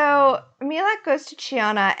 So Milak goes to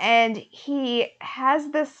Chiana, and he has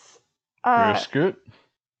this biscuit.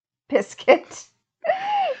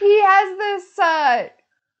 He has this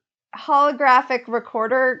holographic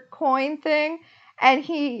recorder coin thing, and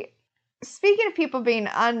speaking of people being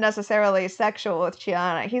unnecessarily sexual with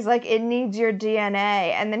Chiana, he's like, "It needs your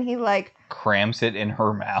DNA," and then he like crams it in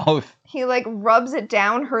her mouth. He like rubs it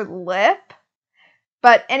down her lip.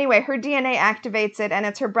 But anyway, her DNA activates it, and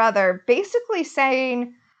it's her brother basically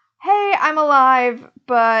saying, "Hey, I'm alive,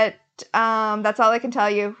 but that's all I can tell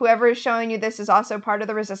you. Whoever is showing you this is also part of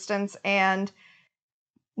the resistance and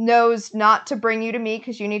knows not to bring you to me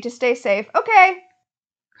because you need to stay safe." Okay.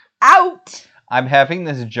 Out. I'm having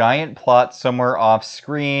this giant plot somewhere off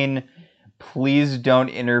screen. Please don't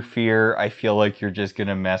interfere. I feel like you're just going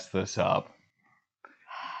to mess this up.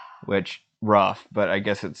 Which, rough, but I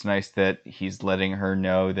guess it's nice that he's letting her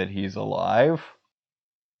know that he's alive.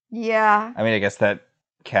 Yeah. I mean, I guess that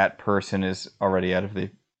cat person is already out of the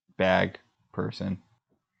bag person.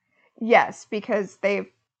 Yes, because they've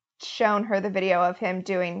shown her the video of him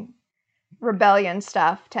doing rebellion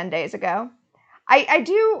stuff 10 days ago. I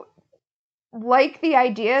do like the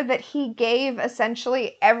idea that he gave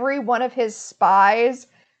essentially every one of his spies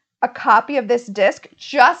a copy of this disc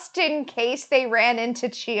just in case they ran into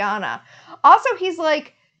Chiana. Also, he's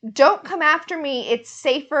like, "Don't come after me. It's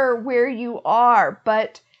safer where you are."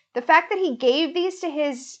 But the fact that he gave these to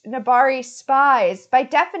his Nabari spies, by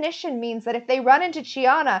definition, means that if they run into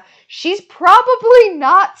Chiana, she's probably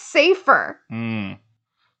not safer.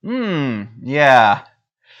 Yeah.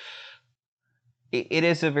 It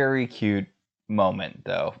is a very cute moment,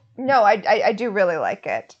 though. No, I do really like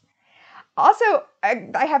it. Also,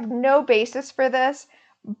 I have no basis for this,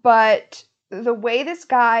 but the way this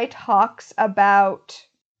guy talks about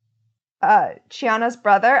Chiana's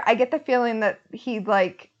brother, I get the feeling that he,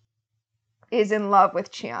 like, is in love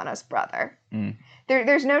with Chiana's brother.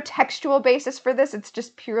 There's no textual basis for this. It's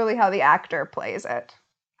just purely how the actor plays it.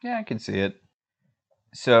 Yeah, I can see it.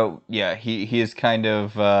 So, yeah, he is kind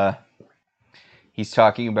of... he's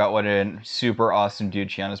talking about what a super awesome dude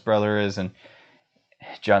Chiana's brother is, and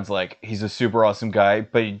John's like, he's a super awesome guy,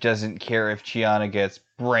 but he doesn't care if Chiana gets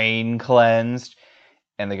brain cleansed.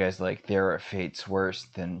 And the guy's like, there are fates worse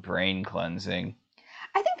than brain cleansing.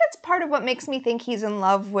 I think that's part of what makes me think he's in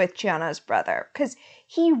love with Chiana's brother, because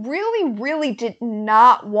he really, really did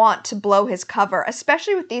not want to blow his cover,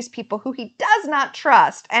 especially with these people who he does not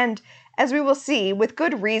trust. And as we will see, with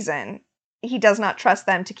good reason, he does not trust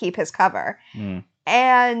them to keep his cover.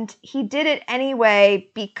 And he did it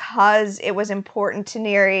anyway because it was important to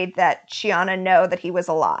Neri that Chiana know that he was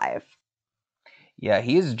alive. Yeah,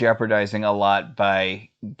 he is jeopardizing a lot by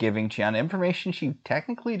giving Chiana information she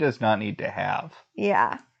technically does not need to have.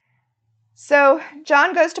 Yeah. So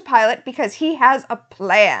John goes to Pilot because he has a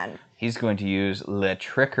plan. He's going to use Le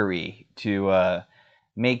Trickery to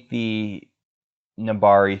make the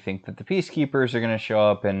Nabari think that the Peacekeepers are going to show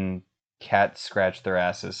up and cat scratch their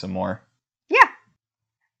asses some more. Yeah.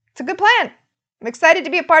 It's a good plan. I'm excited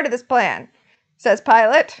to be a part of this plan, says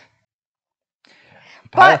Pilot.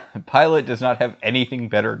 Pilot does not have anything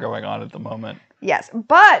better going on at the moment. Yes,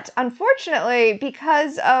 but unfortunately,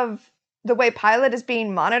 because of the way Pilot is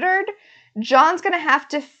being monitored, John's going to have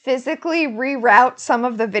to physically reroute some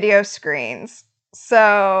of the video screens.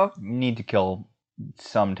 So... you need to kill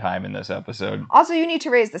some time in this episode. Also, you need to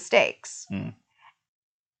raise the stakes.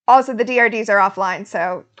 Also, the DRDs are offline,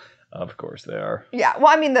 so... Of course they are. Yeah,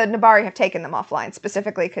 well, I mean, the Nabari have taken them offline,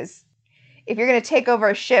 specifically because if you're going to take over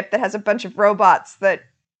a ship that has a bunch of robots that...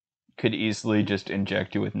 Could easily just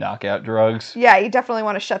inject you with knockout drugs. Yeah, you definitely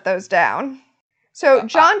want to shut those down. So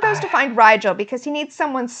John goes to find Rygel because he needs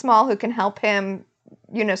someone small who can help him,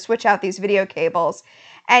 switch out these video cables.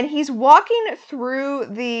 And he's walking through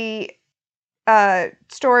the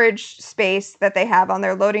storage space that they have on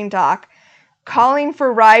their loading dock, calling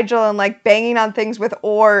for Rygel and, banging on things with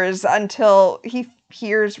oars until he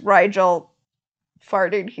hears Rygel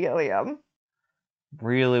farting helium.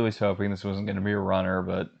 Really was hoping this wasn't going to be a runner,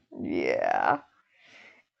 but... Yeah.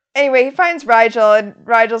 Anyway, he finds Rygel, and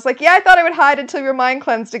Rygel's like, yeah, I thought I would hide until you were mind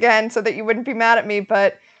cleansed again so that you wouldn't be mad at me,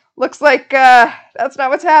 but looks like that's not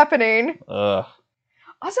what's happening. Ugh.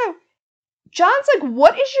 Also, John's like,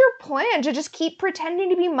 what is your plan? To just keep pretending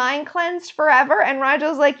to be mind cleansed forever? And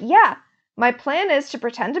Rygel's like, yeah, my plan is to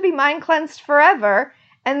pretend to be mind cleansed forever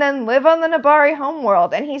and then live on the Nabari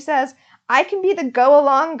homeworld. And he says, I can be the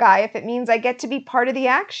go-along guy if it means I get to be part of the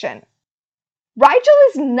action. Rygel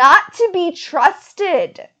is not to be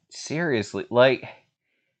trusted. Seriously,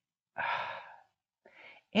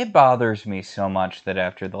 it bothers me so much that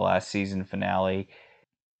after the last season finale,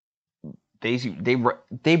 they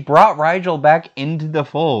brought Rygel back into the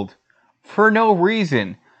fold for no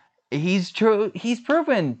reason. He's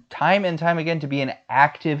proven time and time again to be an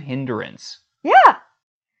active hindrance. Yeah.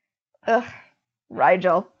 Ugh,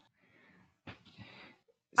 Rygel.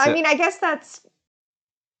 I mean, I guess that's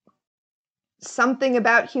something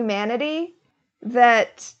about humanity,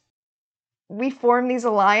 that we form these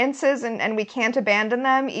alliances and we can't abandon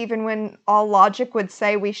them even when all logic would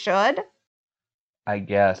say we should. I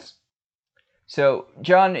guess. So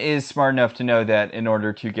John is smart enough to know that in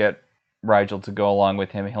order to get Rygel to go along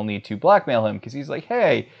with him, he'll need to blackmail him, because he's like,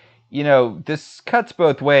 hey, this cuts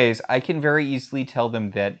both ways. I can very easily tell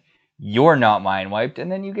them that you're not mind wiped,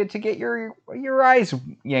 and then you get to get your eyes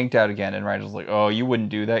yanked out again. And Rygel's like, oh, you wouldn't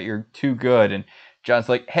do that. You're too good. And John's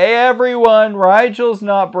like, hey, everyone, Rygel's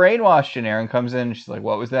not brainwashed. And Aaron comes in, and she's like,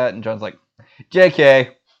 what was that? And John's like,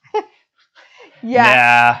 JK.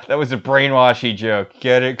 Yeah. Nah, that was a brainwashy joke.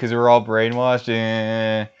 Get it? Because we're all brainwashed.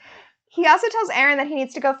 He also tells Aaron that he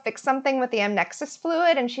needs to go fix something with the M-Nexus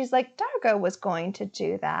fluid, and she's like, Dargo was going to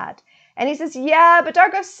do that. And he says, yeah, but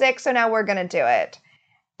Dargo's sick, so now we're going to do it.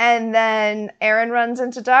 And then Aaron runs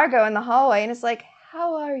into Dargo in the hallway and is like,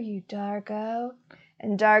 how are you, Dargo?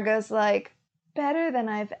 And Dargo's like, better than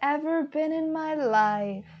I've ever been in my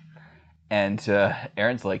life. And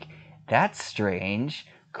Aaron's like, that's strange.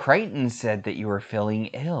 Crichton said that you were feeling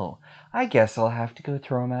ill. I guess I'll have to go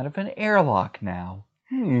throw him out of an airlock now.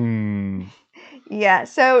 Yeah,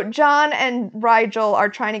 so John and Rygel are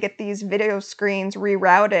trying to get these video screens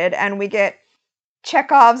rerouted, and we get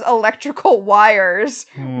Chekhov's electrical wires,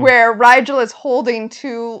 where Rygel is holding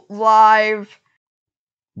two live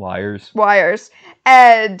wires.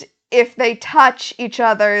 And if they touch each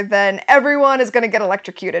other, then everyone is going to get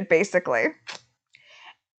electrocuted, basically.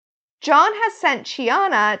 John has sent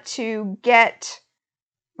Chiana to get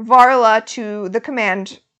Varla to the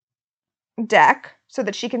command deck so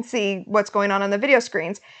that she can see what's going on the video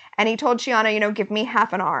screens. And he told Chiana, give me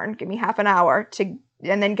half an hour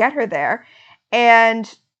and then get her there. And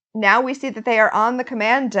now we see that they are on the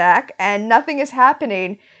command deck and nothing is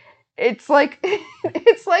happening. It's like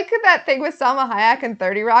that thing with Salma Hayek in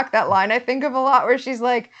 30 Rock, that line I think of a lot, where she's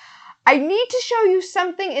like, I need to show you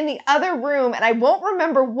something in the other room and I won't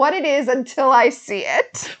remember what it is until I see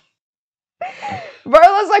it.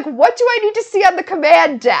 Varla's like, what do I need to see on the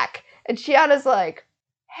command deck? And Chiana's like,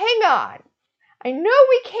 hang on. I know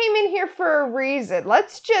we came in here for a reason.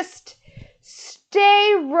 Let's just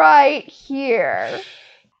stay right here.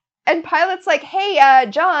 And Pilot's like, hey,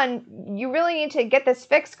 John, you really need to get this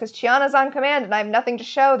fixed because Chiana's on command and I have nothing to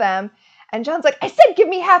show them. And John's like, I said give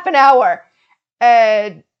me half an hour.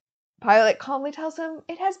 And Pilot calmly tells him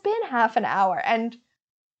it has been half an hour. And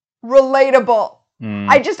relatable.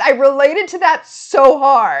 I related to that so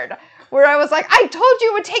hard. Where I was like, I told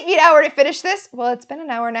you it would take me an hour to finish this. Well, it's been an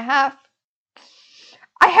hour and a half.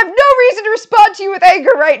 I have no reason to respond to you with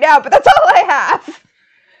anger right now, but that's all I have.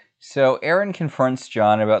 So Aaron confronts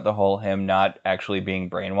John about the whole him not actually being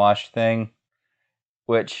brainwashed thing.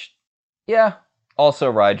 Which, yeah,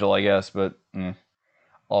 also Rygel, I guess, but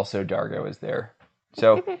also Dargo is there.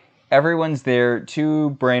 So everyone's there,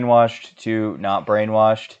 too brainwashed to not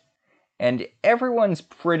brainwashed. And everyone's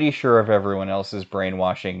pretty sure of everyone else's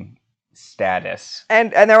brainwashing status.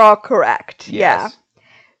 And they're all correct. Yes. Yeah.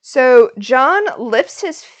 So John lifts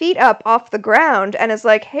his feet up off the ground and is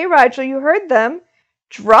like, hey, Rygel, you heard them.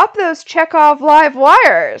 drop those Chekhov live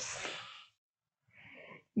wires.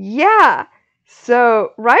 Yeah.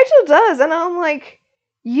 So Rigel does, and I'm like,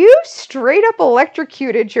 you straight up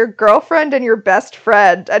electrocuted your girlfriend and your best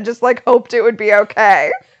friend and just, like, hoped it would be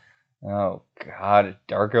okay. Oh, God.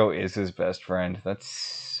 Dargo is his best friend. That's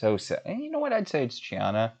so sad. And you know what? I'd say it's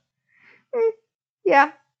Chiana.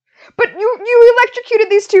 Yeah. But you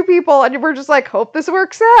electrocuted these two people, and we're just like, hope this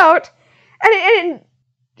works out. And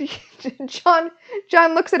John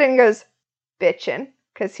looks at it and goes, bitchin',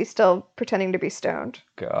 because he's still pretending to be stoned.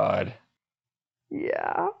 God.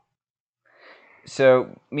 Yeah.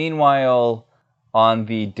 So, meanwhile, on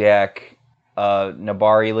the deck,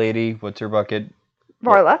 Nabari lady, what's her bucket?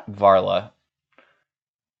 Varla. Varla.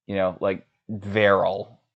 You know, like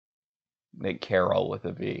Varel. Like Carol with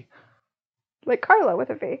a V. Like Carla with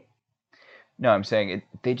a V. No, I'm saying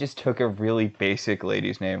they just took a really basic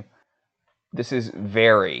lady's name. This is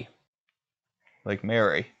Very. Like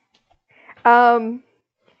Mary. Yeah,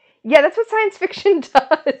 that's what science fiction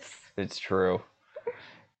does. It's true.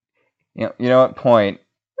 You know what? Point.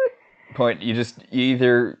 You just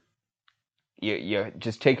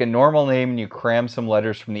take a normal name and you cram some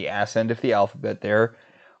letters from the ass end of the alphabet there,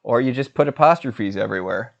 or you just put apostrophes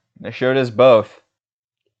everywhere. The show does both.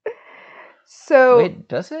 So wait,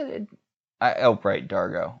 does it? Right,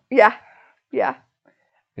 Dargo. Yeah.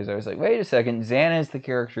 Because I was like, wait a second, Xana is the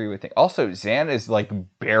character you would think. Also, Xana is like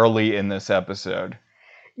barely in this episode.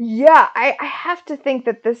 Yeah, I have to think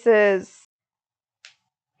that this is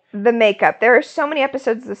the makeup. There are so many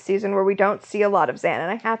episodes this season where we don't see a lot of Xana,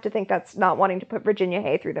 and I have to think that's not wanting to put Virginia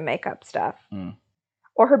Hay through the makeup stuff.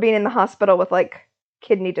 Or her being in the hospital with, like,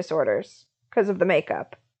 kidney disorders because of the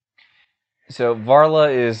makeup. So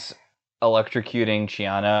Varla is electrocuting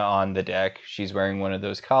Chiana on the deck. She's wearing one of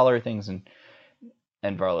those collar things, and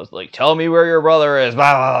Varla's like, tell me where your brother is.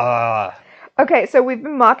 Blah, blah, blah. Okay, so we've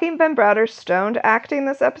been mocking Ben Browder's stoned acting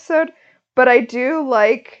this episode, but I do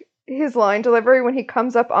like his line delivery when he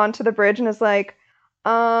comes up onto the bridge and is like,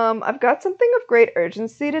 I've got something of great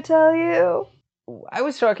urgency to tell you. I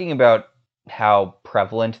was talking about how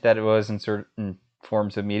prevalent that it was in certain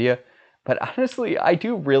forms of media, but honestly, I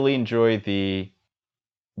do really enjoy the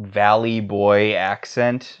Valley Boy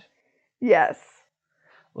accent. Yes.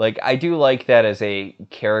 Like, I do like that as a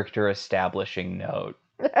character establishing note.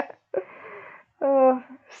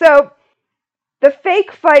 So, the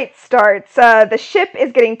fake fight starts. The ship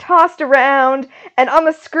is getting tossed around, and on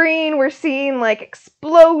the screen we're seeing, like,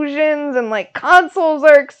 explosions, and, like, consoles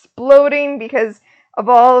are exploding because of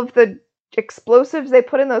all of the explosives they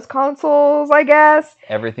put in those consoles, I guess.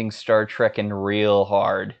 Everything's Star Trekking real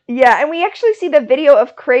hard. Yeah, and we actually see the video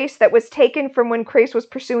of Crace that was taken from when Crace was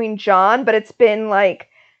pursuing John, but it's been, like,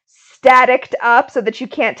 staticked up so that you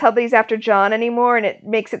can't tell that he's after John anymore, and it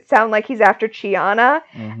makes it sound like he's after Chiana.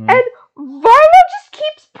 Mm-hmm. And Varla just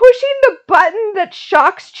keeps pushing the button that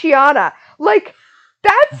shocks Chiana. Like,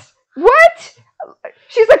 that's... what?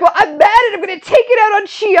 She's like, well, I'm mad and I'm going to take it out on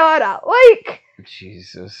Chiana. Like...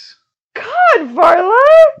 Jesus. God,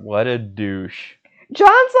 Varla! What a douche.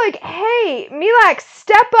 John's like, hey, Milak,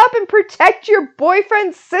 step up and protect your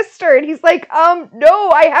boyfriend's sister. And he's like, no,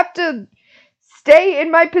 I have to stay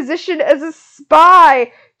in my position as a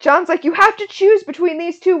spy. John's like, you have to choose between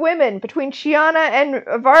these two women, between Chiana and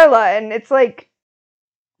Varla. And it's like,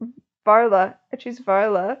 Varla. I choose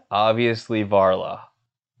Varla. Obviously Varla.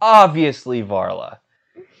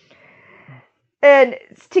 And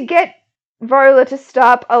to get Varla to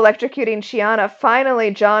stop electrocuting Chiana, finally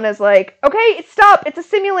John is like, okay, stop, it's a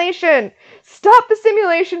simulation. Stop the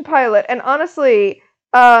simulation, pilot. And honestly,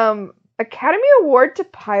 Academy Award to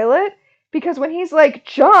pilot, because when he's like,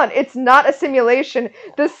 John, it's not a simulation.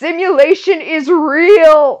 The simulation is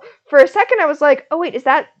real. For a second, I was like, oh wait, does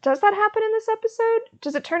that happen in this episode?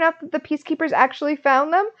 Does it turn out that the Peacekeepers actually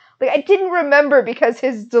found them? Like, I didn't remember because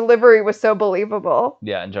his delivery was so believable.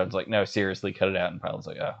 Yeah, and John's like, no, seriously, cut it out. And Pilot's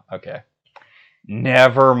like, oh, okay.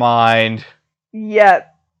 Never mind. Yeah.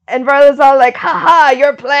 And Varla's all like, haha,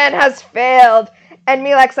 your plan has failed. And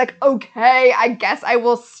Milak's like, okay, I guess I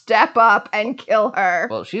will step up and kill her.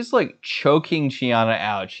 Well, she's like choking Chiana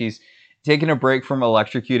out. She's taking a break from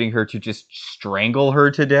electrocuting her to just strangle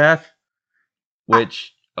her to death.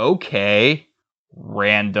 Which, okay,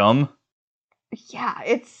 random. Yeah,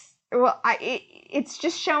 it's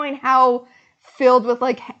just showing how filled with,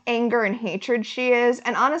 like, anger and hatred she is.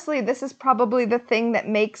 And honestly, this is probably the thing that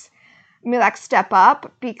makes Milak step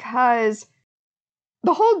up, because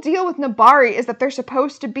the whole deal with Nabari is that they're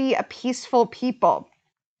supposed to be a peaceful people.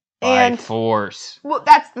 By force. Well,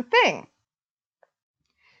 that's the thing.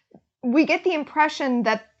 We get the impression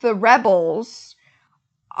that the rebels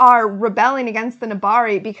are rebelling against the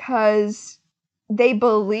Nabari because they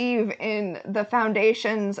believe in the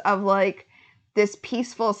foundations of, like, this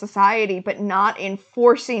peaceful society, but not in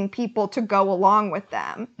forcing people to go along with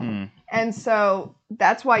them. And so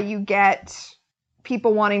that's why you get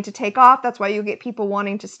people wanting to take off. That's why you get people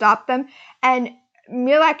wanting to stop them. And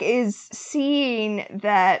Milak is seeing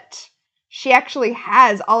that she actually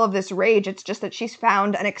has all of this rage. It's just that she's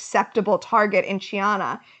found an acceptable target in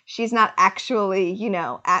Chiana. She's not actually, you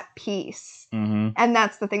know, at peace. And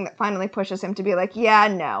that's the thing that finally pushes him to be like, yeah,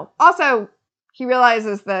 no. Also, he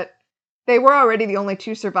realizes that they were already the only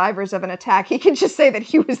two survivors of an attack. He can just say that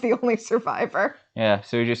he was the only survivor. Yeah,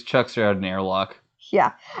 so he just chucks her out an airlock.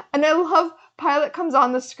 Yeah. And I love Pilot comes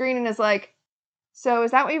on the screen and is like, so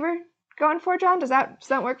is that what you were going for, John? Does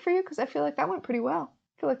that work for you? Because I feel like that went pretty well.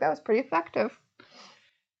 I feel like that was pretty effective.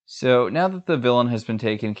 So now that the villain has been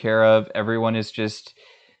taken care of, everyone is just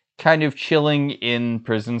kind of chilling in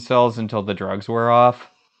prison cells until the drugs wear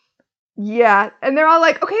off. Yeah, and they're all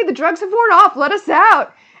like, okay, the drugs have worn off, let us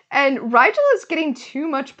out. And Rigel is getting too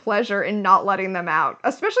much pleasure in not letting them out,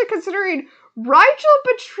 especially considering Rigel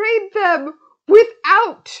betrayed them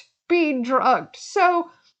without being drugged.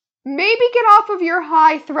 So maybe get off of your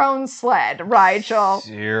high throne sled, Rigel.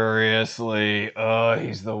 Seriously. Oh,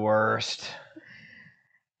 he's the worst.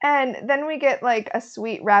 And then we get like a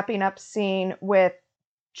sweet wrapping up scene with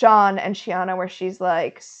John and Chiana where she's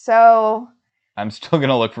like, so... I'm still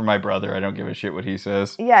gonna look for my brother. I don't give a shit what he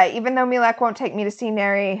says. Yeah, even though Milak won't take me to see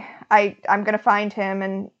Neri, I'm gonna find him,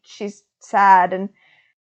 and she's sad, and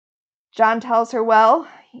John tells her, well,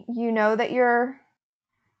 you know that your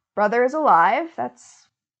brother is alive. That's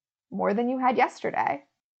more than you had yesterday.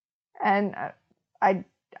 And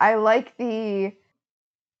I like the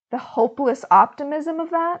hopeless optimism of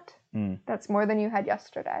that. That's more than you had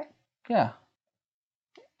yesterday. Yeah.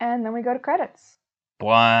 And then we go to credits.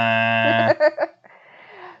 Blah.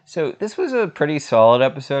 So this was a pretty solid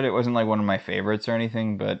episode. It wasn't like one of my favorites or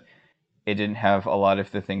anything, but it didn't have a lot of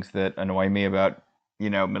the things that annoy me about, you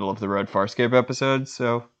know, middle of the road Farscape episodes.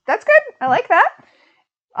 So that's good. I like that.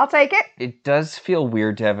 I'll take it. It does feel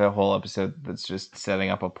weird to have a whole episode that's just setting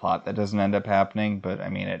up a plot that doesn't end up happening, but I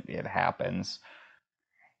mean, it happens.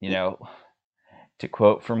 You know, to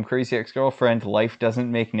quote from Crazy Ex-Girlfriend, life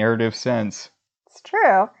doesn't make narrative sense. It's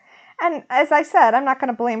true. And as I said, I'm not going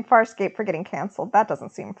to blame Farscape for getting canceled. That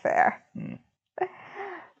doesn't seem fair.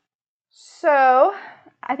 So,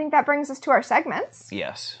 I think that brings us to our segments.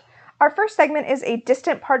 Yes. Our first segment is a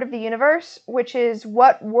distant part of the universe, which is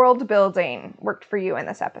what world building worked for you in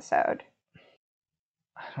this episode?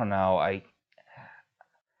 I don't know. I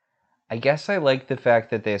guess I like the fact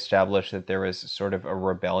that they established that there was sort of a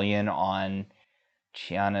rebellion on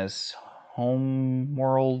Chiana's home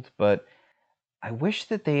world, but I wish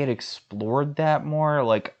that they had explored that more.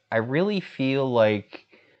 Like, I really feel like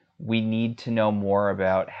we need to know more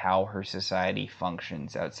about how her society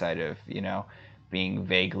functions outside of, you know, being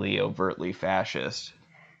vaguely, overtly fascist.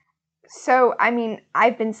 So, I mean,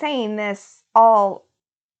 I've been saying this all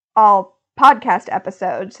podcast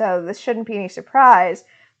episodes, so this shouldn't be any surprise,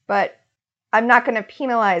 but I'm not going to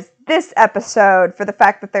penalize this episode for the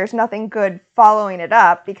fact that there's nothing good following it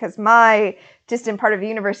up, because my distant part of the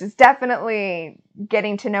universe is definitely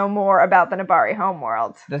getting to know more about the Nabari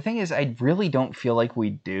homeworld. The thing is, I really don't feel like we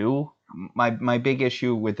do. My big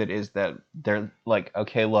issue with it is that they're like,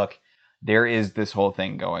 okay, look, there is this whole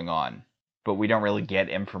thing going on, but we don't really get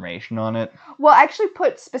information on it. Well, actually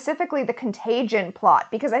put specifically the Contagion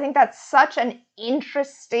plot, because I think that's such an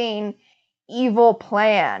interesting evil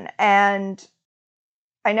plan, and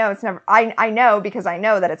I know it's never I know because I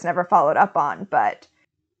know that it's never followed up on, but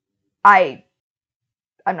I'm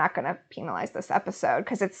not going to penalize this episode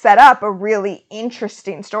because it set up a really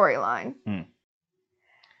interesting storyline.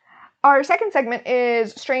 Our second segment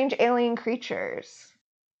is strange alien creatures.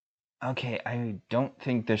 Okay, I don't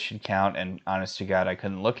think this should count, and honest to God, I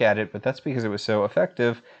couldn't look at it, but that's because it was so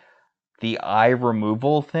effective. The eye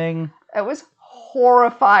removal thing. It was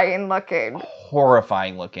horrifying looking,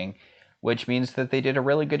 which means that they did a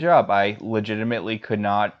really good job. I legitimately could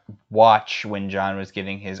not watch when John was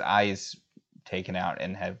getting his eyes taken out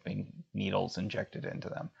and having needles injected into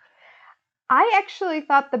them. I actually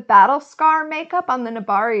thought the battle scar makeup on the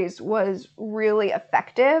Nabaris was really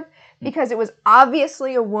effective because it was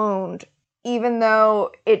obviously a wound, even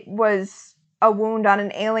though it was a wound on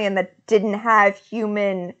an alien that didn't have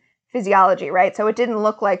human physiology, right? So it didn't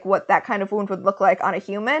look like what that kind of wound would look like on a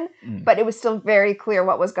human, but it was still very clear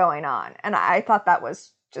what was going on. And I thought that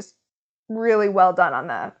was just really well done on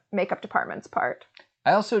the makeup department's part.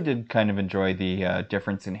 I also did kind of enjoy the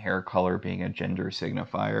difference in hair color being a gender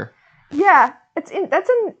signifier. Yeah, that's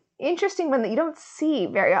an interesting one that you don't see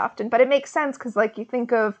very often, but it makes sense because, like, you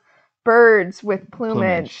think of birds with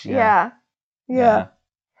plumage. Yeah.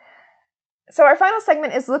 So our final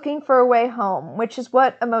segment is looking for a way home, which is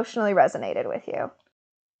what emotionally resonated with you.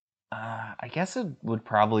 I guess it would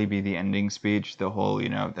probably be the ending speech, the whole,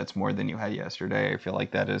 that's more than you had yesterday. I feel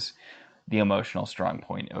like that is the emotional strong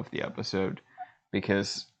point of the episode,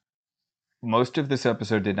 because most of this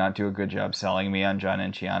episode did not do a good job selling me on John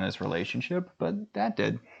and Chiana's relationship, but that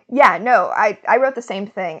did. Yeah, no, I wrote the same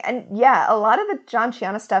thing. And yeah, a lot of the John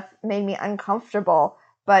Chiana stuff made me uncomfortable,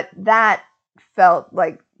 but that felt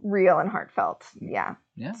like real and heartfelt. Yeah.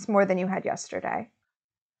 It's more than you had yesterday.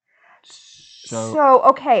 So,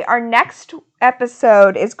 okay, our next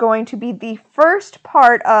episode is going to be the first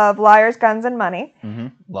part of Liars, Guns, and Money. Mm-hmm.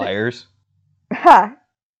 Liars?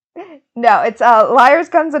 No, it's Liars,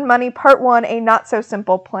 Guns, and Money, Part 1, A Not So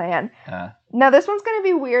Simple Plan. Now, this one's going to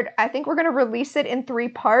be weird. I think we're going to release it in 3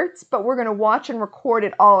 parts, but we're going to watch and record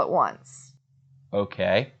it all at once.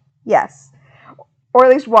 Okay. Yes. Or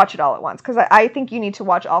at least watch it all at once, because I think you need to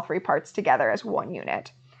watch all 3 parts together as one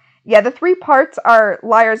unit. Yeah, the 3 parts are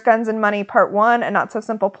Liars, Guns, and Money, Part 1, A Not So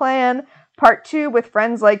Simple Plan, Part 2, With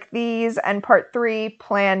Friends Like These, and Part 3,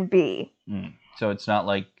 Plan B. So it's not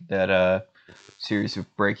like that series of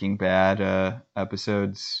Breaking Bad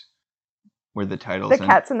episodes where the titles... The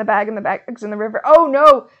cat's in the bag and the bag's in the river. Oh,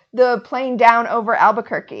 no! The plane down over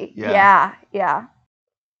Albuquerque. Yeah,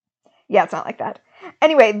 it's not like that.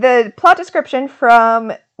 Anyway, the plot description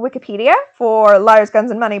from Wikipedia for Liars,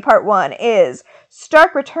 Guns, and Money Part 1 is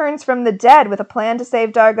Stark returns from the dead with a plan to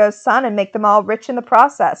save Dargo's son and make them all rich in the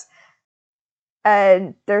process.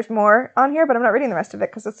 And there's more on here, but I'm not reading the rest of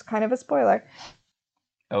it because it's kind of a spoiler.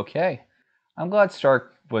 Okay. I'm glad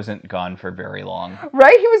Stark wasn't gone for very long.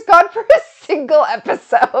 Right? He was gone for a single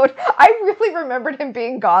episode. I really remembered him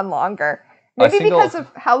being gone longer. Maybe because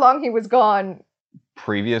of how long he was gone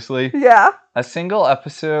previously. Yeah. A single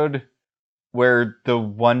episode where the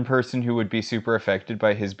one person who would be super affected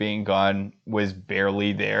by his being gone was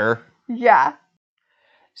barely there. Yeah.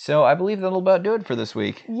 So I believe that'll about do it for this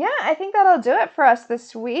week. Yeah, I think that'll do it for us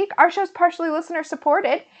this week. Our show's partially listener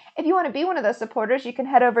supported. If you want to be one of those supporters, you can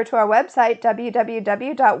head over to our website,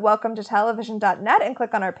 www.welcometotelevision.net, and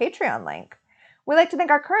click on our Patreon link. We'd like to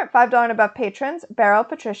thank our current $5 and above patrons, Beryl,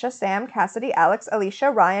 Patricia, Sam, Cassidy, Alex, Alicia,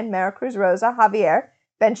 Ryan, Maricruz, Rosa, Javier,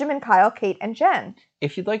 Benjamin, Kyle, Kate, and Jen.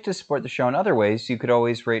 If you'd like to support the show in other ways, you could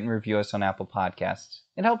always rate and review us on Apple Podcasts.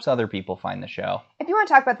 It helps other people find the show. If you want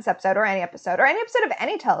to talk about this episode or any episode of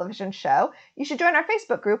any television show, you should join our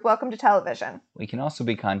Facebook group, Welcome to Television. We can also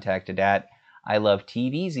be contacted at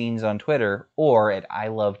ilovetvzines on Twitter or at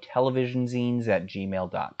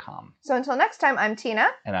ilovetelevisionzines@gmail.com. So until next time, I'm Tina.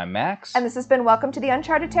 And I'm Max. And this has been Welcome to the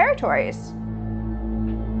Uncharted Territories.